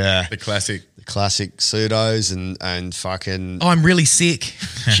 classic. Yeah. The classic. Classic pseudos and fucking Oh, I'm really sick.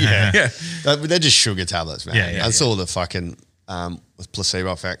 yeah. They're just sugar tablets, man. Yeah, That's all the fucking with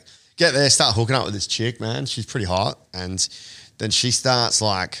placebo effect. Get there, start hooking up with this chick, man. She's pretty hot, and then she starts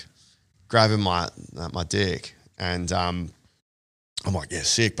like grabbing my dick, and I'm like, yeah,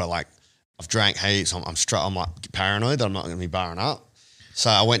 sick, but like I've drank heaps. I'm like paranoid that I'm not going to be barring up. So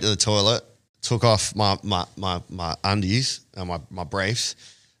I went to the toilet, took off my undies and my briefs.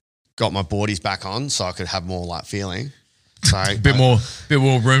 Got my boardies back on so I could have more like feeling. So bit more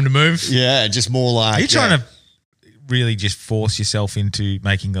room to move. Yeah, just more like. Are you trying to really just force yourself into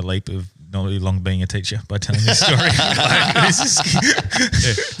making the leap of not really long being a teacher by telling this story?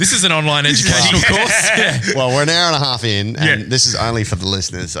 This is an online educational course. Yeah. Well, we're an hour and a half in, and this is only for the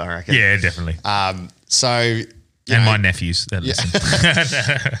listeners, I reckon. Yeah, definitely. So. And my nephews that listen.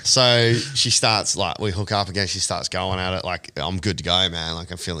 So she starts like we hook up again. She starts going at it like I'm good to go, man.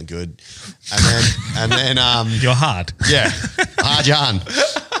 Like I'm feeling good. And then You're hard. Yeah, hard yarn.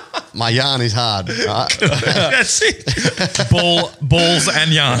 My yarn is hard. Right? That's it. Balls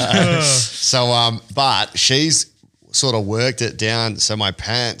and yarn. So but she's sort of worked it down so my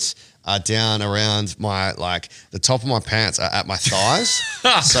pants are down around my like the top of my pants are at my thighs.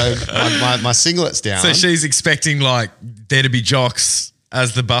 So my singlet's down. So she's expecting like there to be jocks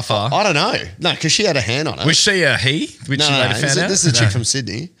as the buffer. I don't know. No, because she had a hand on it. Was she a he? Which she later found out? This is a chick from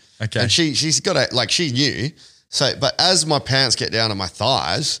Sydney. Okay. And she's got a like she knew. So but as my pants get down to my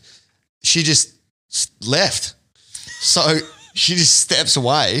thighs, she just left. So she just steps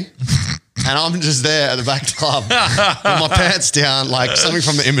away. And I'm just there at the back club with my pants down, like something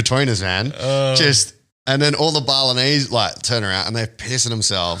from the in-betweeners, man. And then all the Balinese like turn around and they're pissing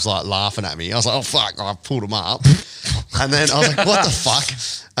themselves, like laughing at me. I was like, oh fuck, I pulled them up. And then I was like, what the fuck?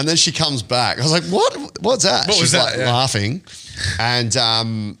 And then she comes back. I was like, what's that? What She's was that? like Yeah. laughing.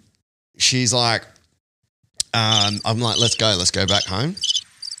 And she's like, I'm like, let's go back home.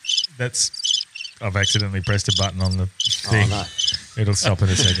 I've accidentally pressed a button on the thing. Oh, no. It'll stop in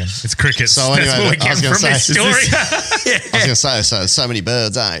a second. It's crickets. So That's anyway, what we get from this story. I was going to say, so many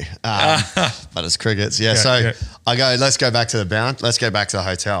birds, eh? But it's crickets. Yeah. So I go, let's go back to the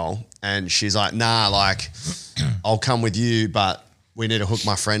hotel. And she's like, nah, like I'll come with you, but we need to hook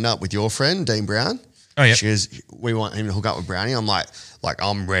my friend up with your friend, Dean Brown. Oh, yeah. She goes, we want him to hook up with Brownie. I'm like,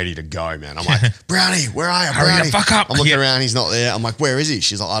 I'm ready to go, man. I'm like, Brownie, where are you, Brownie? Hurry the fuck up. I'm looking around, he's not there. I'm like, where is he?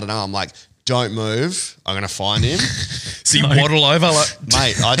 She's like, I don't know. I'm like, don't move. I'm going to find him. So you waddle over like...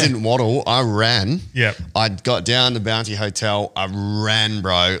 Mate, I didn't waddle. I ran. Yep. I got down to Bounty Hotel. I ran,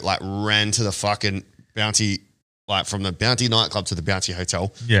 bro. Like ran to the fucking Bounty, like from the Bounty nightclub to the Bounty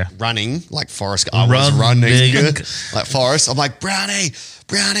Hotel. Yeah. Running like Forrest. I was running good, like Forrest. I'm like, Brownie.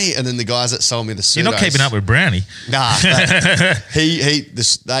 And then the guys that sold me the pseudos. You're not keeping up with Brownie. Nah.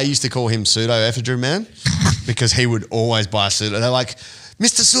 They used to call him Pseudo Ephedrine Man because he would always buy a pseudo. They're like,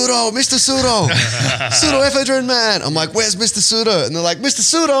 Mr. Pseudo, Pseudo Ephedrine Man. I'm like, where's Mr. Pseudo? And they're like, Mr.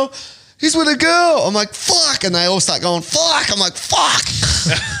 Pseudo, he's with a girl. I'm like, fuck. And they all start going, fuck. I'm like, fuck.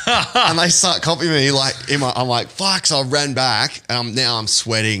 And they start copying me like, I'm like, fuck. So I ran back and now I'm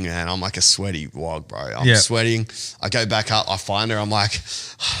sweating, man. I'm like a sweaty wog, bro. I'm sweating. I go back up. I find her. I'm like,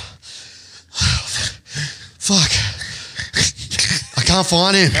 fuck. I can't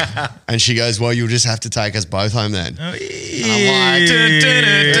find him. And she goes, well, you'll just have to take us both home then. And I'm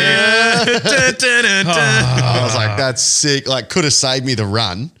like, I was like, that's sick. Like, could have saved me the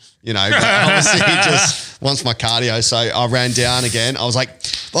run, you know, but obviously he just wants my cardio. So I ran down again. I was like,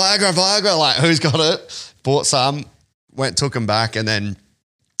 Viagra, like, who's got it? Bought some, took them back, and then,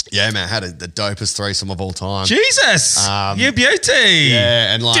 yeah, man, had the dopest threesome of all time. Jesus, you beauty.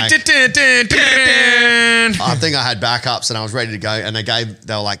 Yeah, and like, I think I had backups and I was ready to go. And they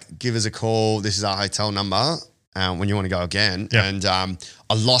were like, give us a call. This is our hotel number when you want to go again. Yep. And I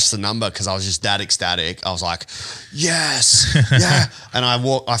lost the number because I was just that ecstatic. I was like, yes, yeah. And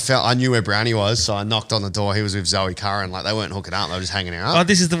I knew where Brownie was. So I knocked on the door. He was with Zoe Curran. Like they weren't hooking up. They were just hanging out. Oh,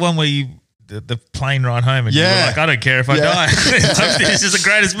 this is the one where the plane ride home and you were like, I don't care if I die. This is the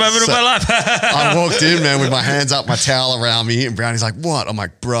greatest moment of my life. I walked in, man, with my hands up, my towel around me, and Brownie's like, what? I'm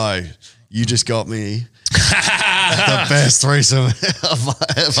like, bro, you just got me the best threesome of my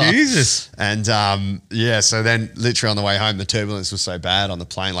ever. Jesus. And so then literally on the way home, the turbulence was so bad on the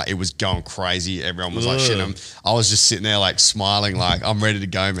plane, like it was going crazy. Everyone was like shitting. I was just sitting there like smiling, like I'm ready to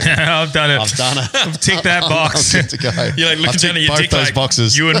go, man. I've done it. I've ticked that box. I'm good to go. You're like looking down at your dick like,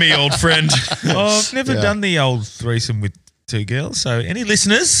 boxes. You and me, old friend. Oh, I've never done the old threesome with two girls. So any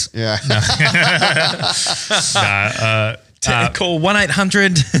listeners? Yeah. No. Call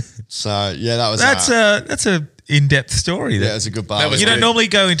 1-800 So yeah, that was that's a in-depth story. Yeah, it's a good bar. You don't normally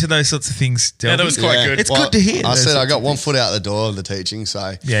go into those sorts of things. Yeah, that was quite good. It's good to hear. I said I got one foot out the door of the teaching,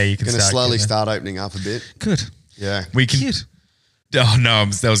 so yeah, you can going to slowly start opening up a bit. Good. Yeah, we can. Cute. Oh no,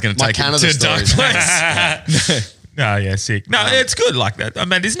 that was going to take it to a dark place. No, yeah, sick. No, it's good like that. I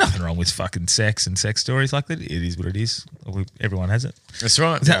mean, there's nothing wrong with fucking sex and sex stories like that. It is what it is. Everyone has it. That's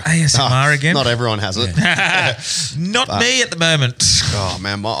right. Is that ASMR again? Not everyone has it. Not me at the moment. Oh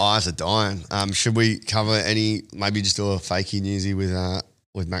man, my eyes are dying. Should we cover maybe just do a fakey newsy with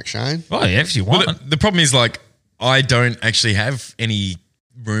Macshane? Oh yeah, if you want. Well, the problem is like I don't actually have any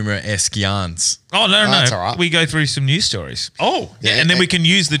rumor-esque yarns. Oh no, that's all right. We go through some news stories. Oh, yeah, and then we can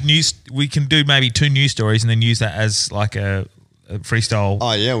use the news. We can do maybe 2 news stories and then use that as like a freestyle.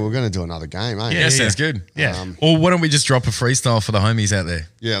 Oh yeah, we're going to do another game, eh? Yeah, sounds good. Yeah. Or why don't we just drop a freestyle for the homies out there?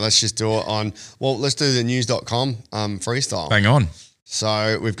 Yeah, let's just do it let's do the news.com freestyle. Bang on.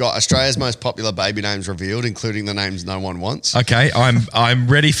 So we've got Australia's most popular baby names revealed, including the names no one wants. Okay, I'm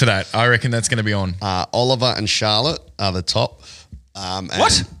ready for that. I reckon that's going to be on. Oliver and Charlotte are the top.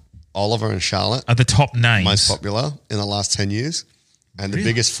 What? Oliver and Charlotte Are the top names. most popular in the last 10 years. And the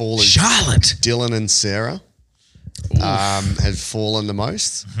biggest fall is Charlotte. Dylan and Sarah has fallen the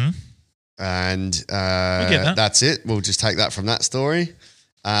most. Mm-hmm. And get that. that's it. We'll just take that from that story.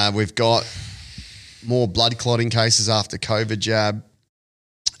 We've got more blood clotting cases after COVID jab.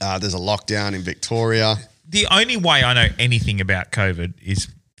 There's a lockdown in Victoria. The only way I know anything about COVID is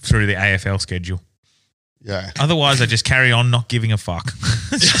through the AFL schedule. Yeah. Otherwise, I just carry on not giving a fuck.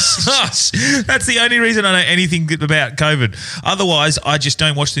 That's the only reason I know anything about COVID. Otherwise, I just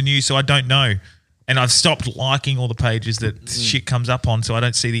don't watch the news, so I don't know. And I've stopped liking all the pages that shit comes up on, so I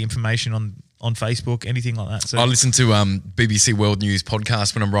don't see the information on Facebook, anything like that. So I listen to BBC World News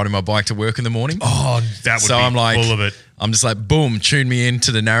podcast when I'm riding my bike to work in the morning. Oh, that would be I'm like, full of it. I'm just like, boom, tune me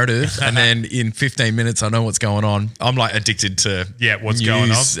into the narrative, and then in 15 minutes, I know what's going on. I'm like addicted to what's news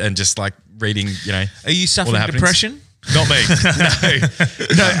going on, and just like reading. Are you suffering depression? Not me.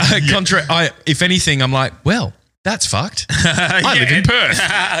 No. If anything, I'm like, well, that's fucked. I live in Perth.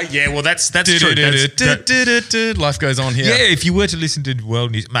 Yeah, well, that's true. Life goes on here. Yeah, if you were to listen to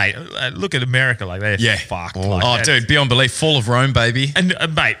world news, mate, look at America, like they're fucked. Oh, dude, beyond belief, fall of Rome, baby. And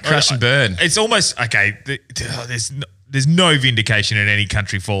mate, crash and burn. It's almost okay. There's no vindication in any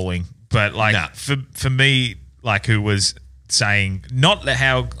country falling, but like for me, like who was saying not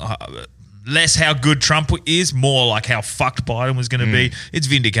how less how good Trump is, more like how fucked Biden was going to be. It's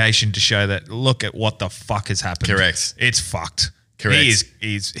vindication to show that look at what the fuck has happened. Correct. It's fucked. Correct.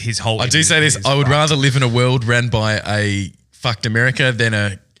 He's his whole. I do say this. I would rather live in a world ran by a fucked America than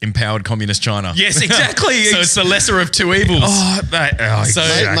a empowered communist China. Yes, exactly. So it's the lesser of two evils. Oh, mate. So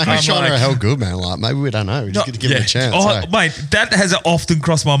maybe China are hell good, man. Like maybe we don't know. We just got to give them a chance. Oh, mate, that has often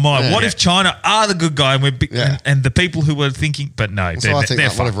crossed my mind. What if China are the good guy and the people who were thinking, but no, so I think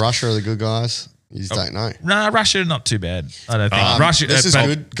like, what if Russia are the good guys? You just don't know. No, Russia not too bad. I don't think Russia. This is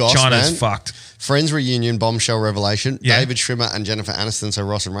good. Goss, China's man. fucked. Friends reunion bombshell revelation. Yeah. David Schwimmer and Jennifer Aniston, so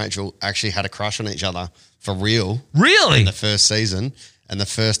Ross and Rachel, actually had a crush on each other for real. Really? In the first season. And the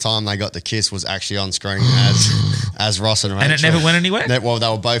first time they got the kiss was actually on screen as Ross and Rachel. And it never went anywhere? Well, they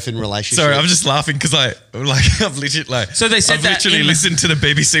were both in relationships. Sorry, I'm just laughing because I've literally So they said I've literally listened to the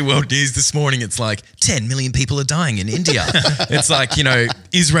BBC World News this morning. It's like 10 million people are dying in India. It's like,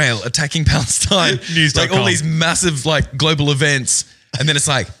 Israel attacking Palestine. News.com. Like all these massive like global events. And then it's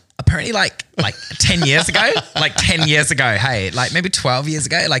like, apparently like 10 years ago, hey, like maybe 12 years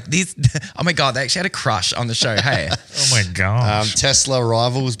ago, like these, oh my God, they actually had a crush on the show, hey. Oh my God. Tesla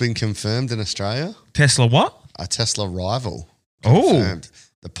rival has been confirmed in Australia. Tesla what? A Tesla rival. Oh. Confirmed.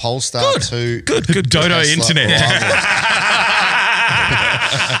 The Polestar 2. Good Tesla Dodo internet.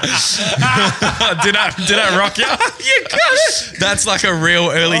 Did I rock you? You got it. That's like a real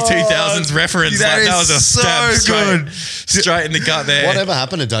early 2000s reference. That was a so stab good. straight in the gut there. Whatever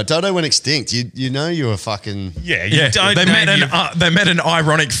happened to Dodo? Dodo went extinct. You were fucking... Yeah, you don't they met an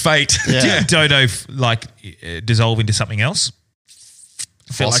ironic fate. Yeah. Did Dodo dissolve into something else?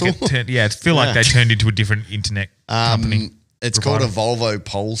 Fossil? Like they turned into a different internet company. It's called a Volvo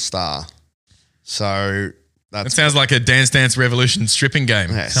Polestar. So that sounds like a Dance Dance Revolution stripping game.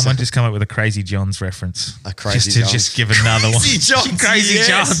 Yeah, Someone just come up with a Crazy John's reference. A Crazy John's. Just give another one. Crazy John's. Crazy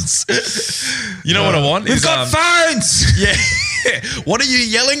Yes. John's. You know what I want? We've got phones. Yeah. What are you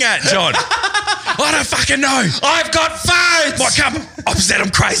yelling at, John? I don't fucking know. I've got phones. I've said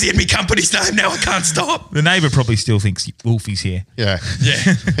I'm crazy in my company's name now. I can't stop. The neighbour probably still thinks Wolfie's here. Yeah.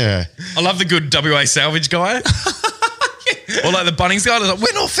 Yeah. I love the good WA salvage guy. Or like the Bunnings guy, like,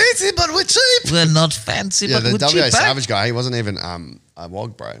 we're not fancy, but we're cheap. We're not fancy, Yeah, but the we're WA cheap. Savage guy, he wasn't even, I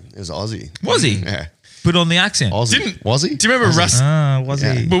Wog, bro. It was Aussie. Was he? Yeah. Put on the accent. Aussie. Was he? Do you remember Rusty? Was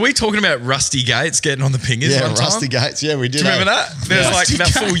he? Were we talking about Rusty Gates getting on the pingers Yeah, one time? Rusty Gates. Yeah, we did. Do you remember that? There's like that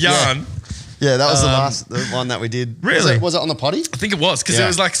full yarn. Yeah, that was the one that we did. Really? Was it on the potty? I think it was because Yeah. it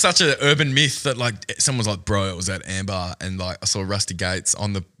was like such an urban myth that like someone was like, bro, it was at Amber and like I saw Rusty Gates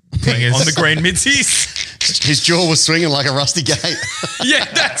on the green midsies. His jaw was swinging like a rusty gate. Yeah,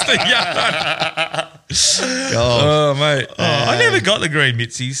 that's the yarn. Oh, mate. I never got the green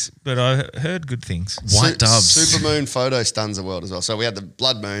mitsies, but I heard good things. White doves. Supermoon photo stuns the world as well. So we had the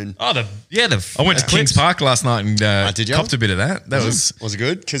blood moon. Oh, I went to Kings Park last night and did you? copped a bit of that. That was it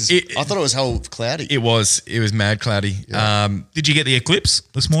good? Because It- I thought it was hell cloudy. it was mad cloudy. Yeah. Did you get the eclipse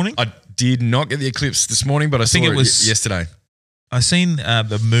this morning? I did not get the eclipse this morning, but I think saw it was- yesterday. I seen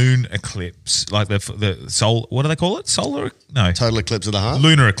the moon eclipse, like the sol. What do they call it? Solar? No, Total eclipse of the heart.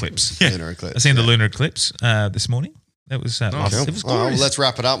 lunar eclipse. Lunar eclipse. I seen the lunar eclipse this morning. That was Cool. it was All right, well, glorious. let's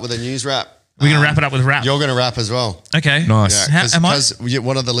wrap it up with a news wrap. We're gonna wrap it up with rap. You're going to rap as well. Okay, Nice. Yeah, Am I? because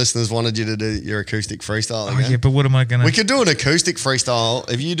one of the listeners wanted you to do your acoustic freestyle Oh, again. yeah, but what am I gonna? We could do an acoustic freestyle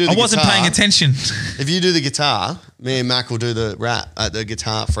if you do the I wasn't guitar. paying attention. If you do the guitar, me and Mac will do the rap at the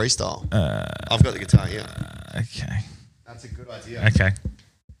guitar freestyle. I've got the guitar here. Okay. That's a good idea. Okay.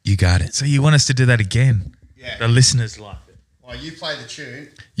 You got it. So you want us to do that again? Yeah. The listeners like it. Well, you play the tune.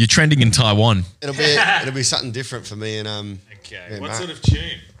 You're trending in Taiwan. It'll be something different for me and Okay. Yeah, what Matt. sort of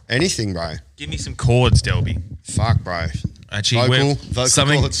tune? anything, bro. Give me some chords, Delby. Fuck, bro. Actually, Vocal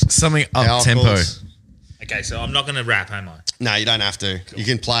Something chords. up tempo. chords. okay, so I'm not going to rap, am I? No, you don't have to. Cool. You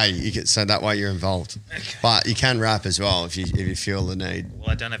can play. You can, so that way you're involved. Okay. But you can rap as well if you feel the need. Well,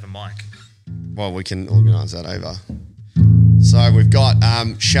 I don't have a mic. Well, we can organise that over. So we've got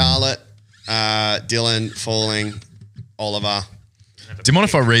Charlotte, Dylan, Falling, Oliver. Do you mind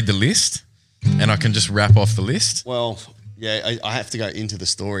if I read the list and I can just wrap off the list? Well, yeah, I have to go into the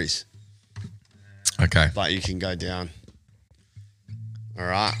stories, Okay. but you can go down. All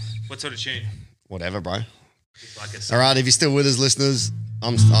right. What sort of tune? Whatever, bro. Just like a All right, if you're still with us, listeners,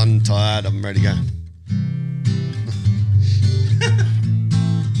 I'm tired. I'm ready to go.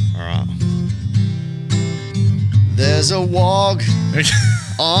 All right. There's a wog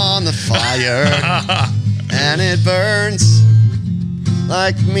on the fire, and it burns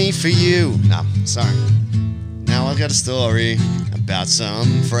like me for you. No, sorry. Now I've got a story about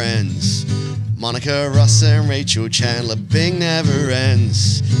some friends. Monica, Ross, and Rachel Chandler, Bing never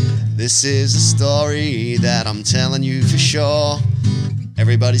ends. This is a story that I'm telling you for sure.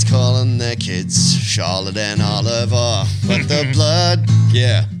 Everybody's calling their kids Charlotte and Oliver. But the blood,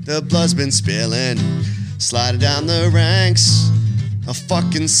 yeah, the blood's been spilling. Sliding down the ranks. I'll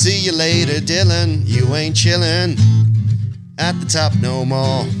fucking see you later, Dylan. You ain't chillin' at the top no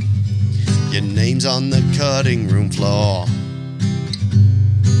more. Your name's on the cutting room floor.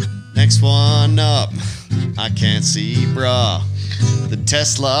 Next one up, I can't see, bruh. The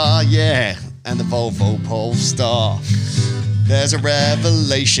Tesla, yeah, and the Volvo Polestar. There's a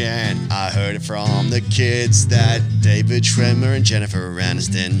revelation, I heard it from the kids, that David Schwimmer and Jennifer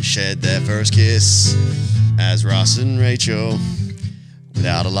Aniston shared their first kiss as Ross and Rachel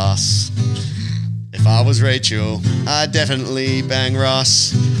without a loss. If I was Rachel, I'd definitely bang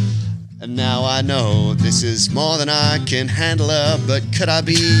Ross. And now I know this is more than I can handle her, but could I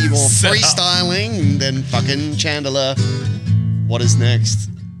be more freestyling than fucking Chandler? What is next?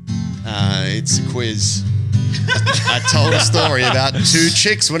 It's a quiz. I told a story about two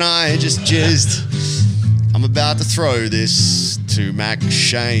chicks when I just jizzed. I'm about to throw this to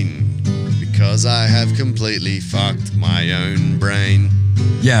Macshane because I have completely fucked my own brain.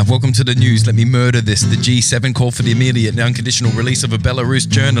 Yeah, welcome to the news. Let me murder this. The G7 called for the immediate and unconditional release of a Belarus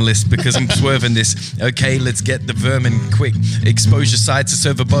journalist because I'm swerving this. Okay, let's get the vermin quick. Exposure sites to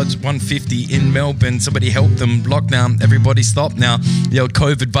server buds 150 in Melbourne. Somebody help them. Lockdown. Everybody stop now. The old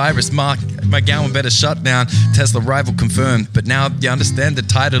COVID virus. Mark McGowan better shut down. Tesla rival confirmed. But now you understand the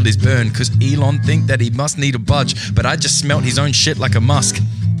title is burned because Elon think that he must need a budge. But I just smelt his own shit like a musk.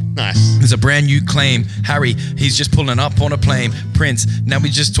 Nice. There's a brand new claim. Harry, he's just pulling up on a plane. Prince, now we're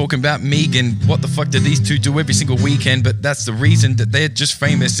just talking about Megan. What the fuck do these two do every single weekend? But that's the reason that they're just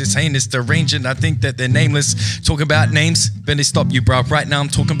famous. It's heinous, deranged, I think that they're nameless. Talking about names, better stop you, bro. Right now I'm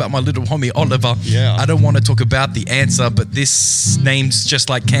talking about my little homie Oliver. Yeah. I don't want to talk about the answer, but this name's just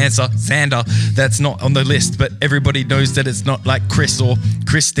like cancer. Xander, that's not on the list, but everybody knows that it's not like Chris or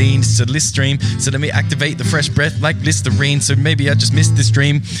Christine. It's a list stream, so let me activate the fresh breath like Listerine. So maybe I just missed this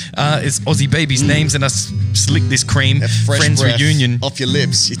dream. It's Aussie babies' names, and I slick this cream. That fresh Friends breath reunion. off your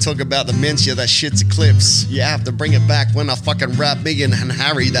lips. You talk about dementia, that shit's eclipse. You have to bring it back when I fucking rap Megan and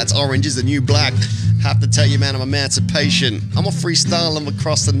Harry. That's orange is the new black. Have to tell you, man, I'm emancipation. I'm a freestyle, I'm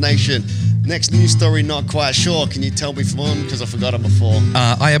across the nation. Next news story, not quite sure. Can you tell me from one? Because I forgot it before.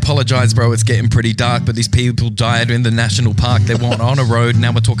 I apologize, bro. It's getting pretty dark, but these people died in the national park. They weren't on a road.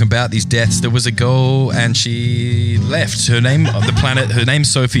 Now we're talking about these deaths. There was a girl and she left. Her name of the planet, her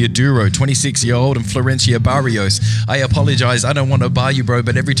name's Sophia Duro, 26-year-old, and Florencia Barrios. I apologize. I don't want to bar you, bro,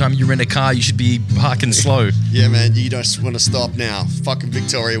 but every time you rent a car, you should be parking slow. Yeah, man, you don't want to stop now. Fucking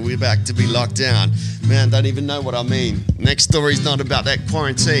Victoria, we're back to be locked down. Man, don't even know what I mean. Next story's not about that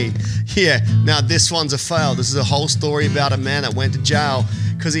quarantine. Yeah, now this one's a fail. This is a whole story about a man that went to jail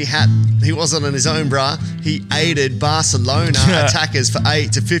because he wasn't on his own, bruh. He aided Barcelona attackers for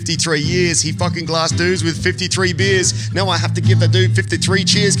 8 to 53 years. He fucking glassed dudes with 53 beers. Now I have to give that dude 53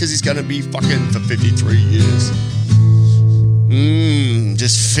 cheers because he's going to be fucking for 53 years.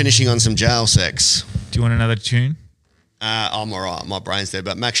 Just finishing on some jail sex. Do you want another tune? I'm all right. My brain's there,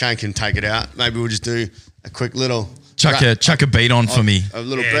 but Macshane can take it out. Maybe we'll just do a quick little... Chuck a beat on for me. A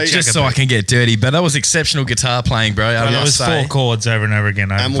little beat. Just so I can get dirty. But that was exceptional guitar playing, bro. It was 4 chords over and over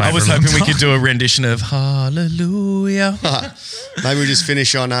again. I was hoping we could do a rendition of Hallelujah. Maybe we'll just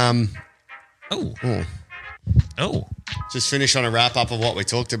finish on... Just finish on a wrap-up of what we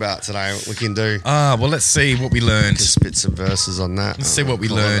talked about today. We can do... well, let's see what we learned. Just spit some verses on that. Let's see what we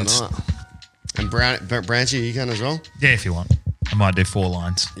learned. And Branchy, you can as well? Yeah, if you want. I might do 4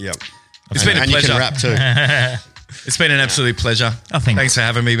 lines. Yep. It's been a pleasure. And you can rap too. It's been an absolute pleasure. Thanks for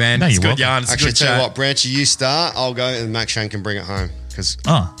having me, man. No, it's you're good welcome. yarn. It's Actually, good tell you chat. what, Branchy, you start. I'll go and Macshane can bring it home.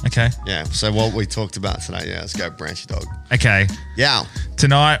 Okay. Yeah, so what we talked about today, let's go Branchy dog. Okay. Yeah.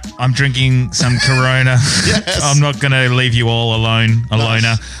 Tonight, I'm drinking some Corona. Yes. I'm not going to leave you all alone, a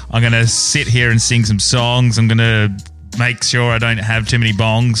loner. I'm going to sit here and sing some songs. I'm going to make sure I don't have too many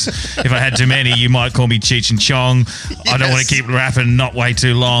bongs. If I had too many, you might call me Cheech and Chong. Yes. I don't want to keep rapping not way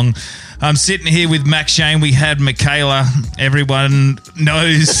too long. I'm sitting here with Macshane. We had Mikayla. Everyone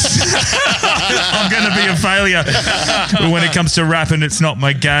knows I'm going to be a failure. But when it comes to rapping, it's not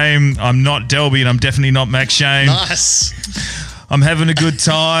my game. I'm not Delby and I'm definitely not Macshane. Nice. I'm having a good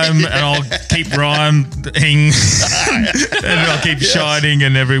time and I'll keep rhyming and I'll keep shining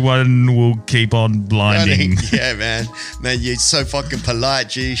and everyone will keep on blinding. Yeah, man. Man, you're so fucking polite,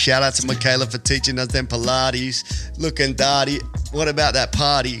 G. Shout out to Mikayla for teaching us them Pilates. Looking dirty. What about that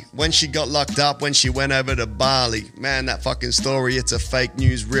party? When she got locked up, when she went over to Bali. Man, that fucking story, it's a fake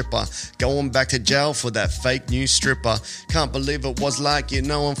news ripper. Going back to jail for that fake news stripper. Can't believe it was like,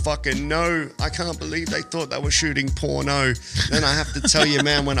 I'm fucking no. I can't believe they thought they were shooting porno. Then I have to tell you,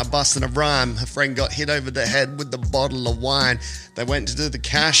 man, when I busted a rhyme, her friend got hit over the head with the bottle of wine. They went to do the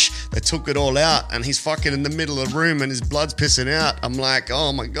cash, they took it all out, and he's fucking in the middle of the room and his blood's pissing out. I'm like,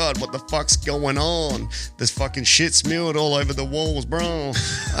 oh my God, what the fuck's going on? There's fucking shit smeared all over the walls, bro.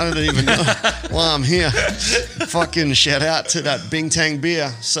 I don't even know why I'm here. Fucking shout out to that Bing Tang beer.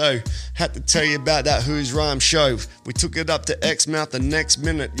 So, had to tell you about that Who's Rhyme show. We took it up to Exmouth the next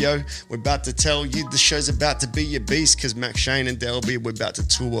minute, yo. We're about to tell you the show's about to be your beast because Macshane and Delby, we're about to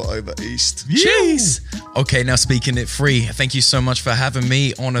tour over east. Jeez. Okay, now speaking it free. Thank you so much for having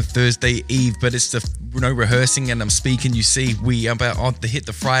me on a Thursday eve, but it's the rehearsing and I'm speaking. You see, we about on the hit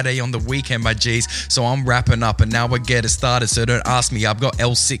the Friday on the weekend, my G's. So I'm wrapping up and now I get it started. So don't ask me. I've got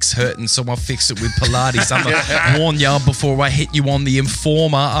L6 hurting, so I'll fix it with Pilates. I'm gonna warn y'all before I hit you on the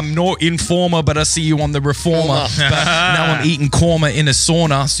Informer. I'm not Informer, but I see you on the Reformer. But now I'm eating korma in a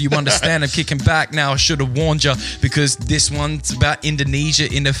sauna, so you understand I'm kicking back now. I should have warned you because this one's about Indonesia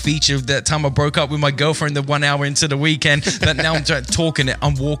in a feature. That time I broke up with my girlfriend the 1 hour into the weekend. But now I'm talking it,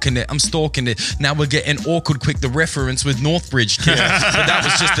 I'm walking it, I'm stalking it. Now we're getting awkward quick. The reference with Northbridge kid. But that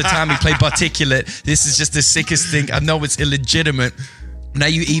was just the time he played Particulate. This is just the sickest thing. I know it's illegitimate. Now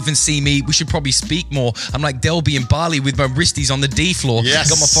you even see me, we should probably speak more. I'm like Delby in Bali with my wristies on the D floor. Yes.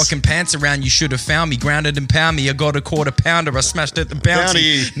 Got my fucking pants around, you should have found me. Grounded and pound me, I got a quarter pounder, I smashed at the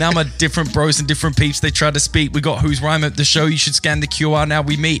bounty. Now my different bros and different peeps, they try to speak. We got Who's Rhyme at the show, you should scan the QR, now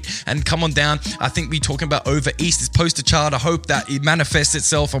we meet. And come on down, I think we talking about over east, this poster child. I hope that it manifests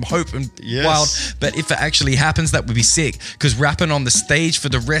itself, I'm hoping wild. But if it actually happens, that would be sick. Because rapping on the stage for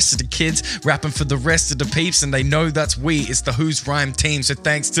the rest of the kids, rapping for the rest of the peeps, and they know that's we, it's the Who's Rhyme team. So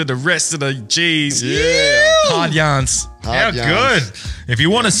thanks to the rest of the G's. Yeah. Hard yarns. How good. If you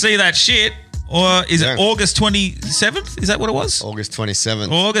want to see that shit, or is it August 27th? Is that what it was? August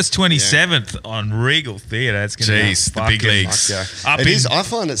 27th. August 27th on Regal Theatre. It's going to be the big leagues. It is. I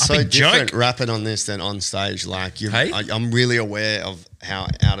find it so different rapping on this than on stage. Like, I'm really aware of how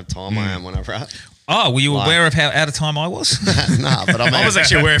out of time I am when I rap. Oh, were you aware of how out of time I was? Nah, but I was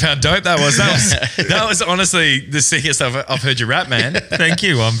actually aware of how dope that was. That was honestly the sickest I've heard you rap, man. Thank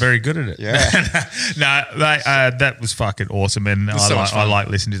you. I'm very good at it. Yeah. No, mate, that was fucking awesome, and I like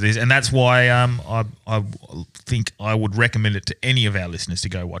listening to this, and that's why I think I would recommend it to any of our listeners to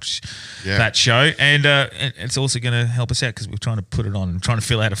go watch that show, and it's also going to help us out because we're trying to put it on and trying to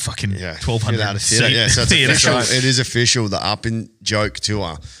fill out a fucking 1,200 seat. Yeah, so it's theatre. official. It is official. The Up In Joke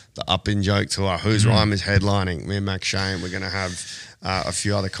tour. The Up In Joke tour. Whose Rhyme is headlining. Me and Macshane. We're going to have a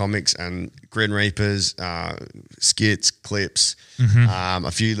few other comics and Grin Reapers, skits, clips,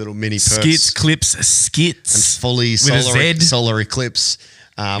 a few little mini perks. Skits. And fully solar eclipse.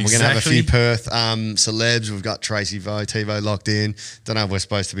 We're going to have a few Perth celebs. We've got Tracy TiVo locked in. Don't know if we're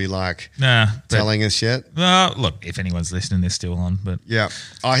supposed to be telling us yet. Well, look, if anyone's listening, they're still on. But yeah,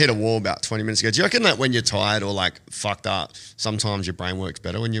 I hit a wall about 20 minutes ago. Do you reckon that when you're tired or like fucked up, sometimes your brain works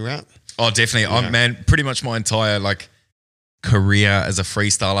better when you rap? Oh, definitely. Yeah. Man, pretty much my entire career as a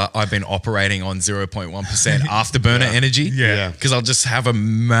freestyler, I've been operating on 0.1% afterburner energy. Yeah. Because I'll just have a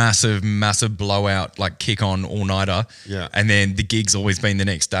massive blowout, kick on all-nighter. Yeah. And then the gig's always been the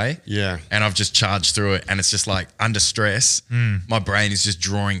next day. Yeah. And I've just charged through it. And it's just under stress, my brain is just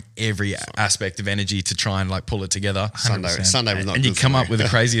drawing every aspect of energy to try and pull it together. Sunday was not and good you come for up me. with the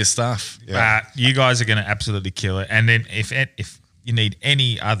craziest stuff. Yeah. You guys are going to absolutely kill it. And then if you need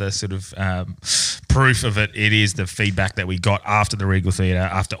any other sort of proof of it, it is the feedback that we got after the Regal Theatre,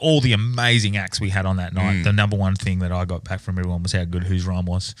 after all the amazing acts we had on that night. The number one thing that I got back from everyone was how good Whose Rhyme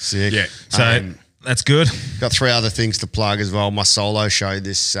was. Sick. Yeah. So that's good. Got 3 other things to plug as well. My solo show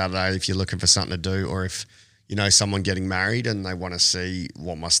this Saturday, if you're looking for something to do, or if you know someone getting married and they want to see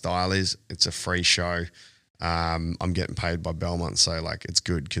what my style is, it's a free show. I'm getting paid by Belmont, so it's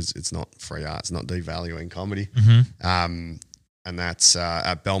good because it's not free art. It's not devaluing comedy. And that's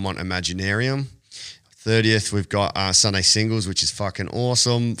at Belmont Imaginarium. 30th, we've got Sunday Singles, which is fucking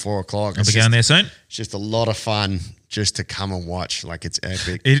awesome. 4 o'clock. I'll be going there soon. It's just a lot of fun just to come and watch. It's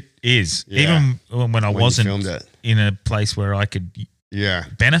epic. It is. Yeah. Even when I wasn't in a place where I could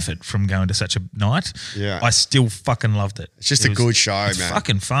benefit from going to such a night, I still fucking loved it. It's just a good show, man. It's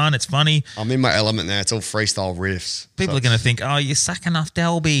fucking fun. It's funny. I'm in my element there. It's all freestyle riffs. People are going to think, oh, you're sucking off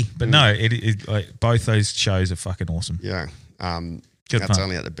Delby. But no, both those shows are fucking awesome. Yeah. Good That's fun.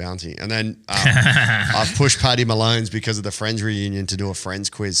 only at the Bounty. And then I've pushed Paddy Malone's because of the Friends reunion to do a Friends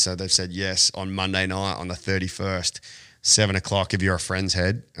quiz. So they've said yes on Monday night on the 31st, 7 o'clock. If you're a Friends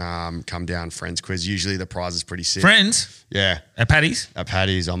head, come down Friends quiz. Usually the prize is pretty sick. Friends? Yeah. At Paddy's? At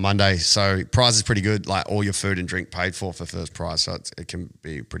Paddy's on Monday. So prize is pretty good. All your food and drink paid for first prize. So it can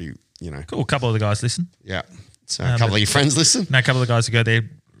be pretty, Cool. A couple of the guys listen. Yeah. So a couple of your friends listen. No, a couple of the guys who go there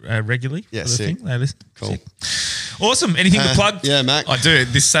regularly. Yeah, for the sick. thing. They listen. Cool. Sick. Awesome. Anything to plug? Yeah, Mac. I do.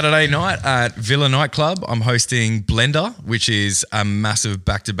 This Saturday night at Villa Nightclub, I'm hosting Blender, which is a massive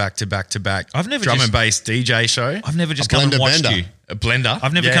back-to-back I've never drum just- and bass DJ show. I've never just A come and blender watched bender. you. A Blender.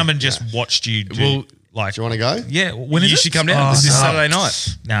 I've never come and just watched you do. Well, Do you want to go? Yeah. When is you it? should come down. This is Saturday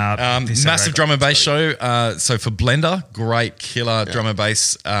night. Nah, this Saturday. Massive drum and bass show. So for Blender, great killer drum and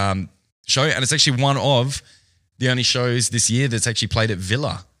bass show. And it's actually one of the only shows this year that's actually played at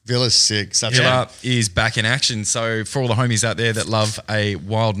Villa. Villa's sick. Villa is back in action. So for all the homies out there that love a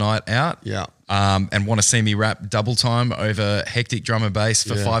wild night out and want to see me rap double time over hectic drum and bass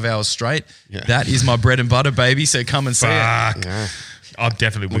for 5 hours straight, that is my bread and butter, baby. So come and see it. Yeah. I've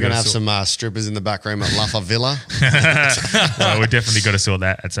definitely. We're going to have some strippers in the back room at Luffa Villa. Well, we definitely got to sort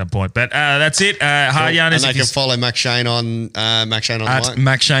that at some point. But that's it. Hard Yarners. And they can follow Macshane on Macshane on At the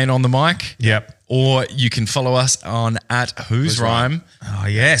mic. Macshane on the mic. Yep. Or you can follow us on at Whose Rhyme. Oh,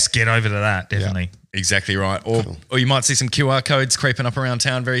 yes. Get over to that. Definitely. Exactly right. Or you might see some QR codes creeping up around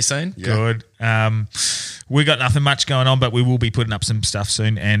town very soon. Yeah. Good. We got nothing much going on, but we will be putting up some stuff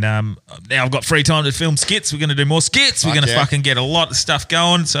soon. And now I've got free time to film skits. We're going to do more skits. We're going to fucking get a lot of stuff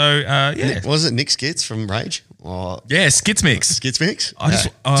going. So, yeah. Was it Nick Skits from Rage? Or Yeah, Skits Mix. Skits Mix? I just,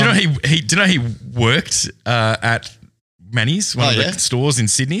 Do you know he worked at Manny's, one of the stores in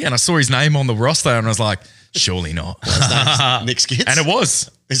Sydney, and I saw his name on the roster and I was like, surely not. Nick Skits? And it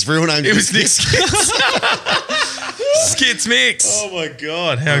was. His real name It was Nick Skits. Skits Mix. Oh my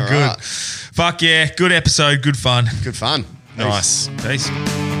God, how All good. right. Fuck yeah, good episode, good fun. Good fun. Nice. Peace.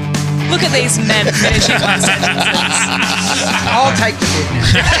 Look at these men finishing my sentences. I'll take the bit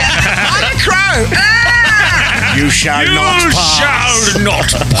now. I'm a crow. Ah! You shall not pass. Shall not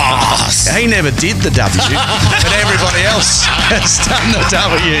pass. He never did the W, but everybody else has done the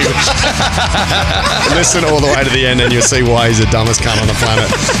W. Listen all the way to the end and you'll see why he's the dumbest cunt on the planet.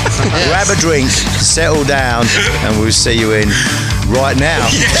 Grab a drink, settle down, and we'll see you in right now.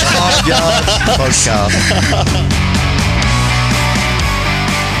 5 Yard Podcast.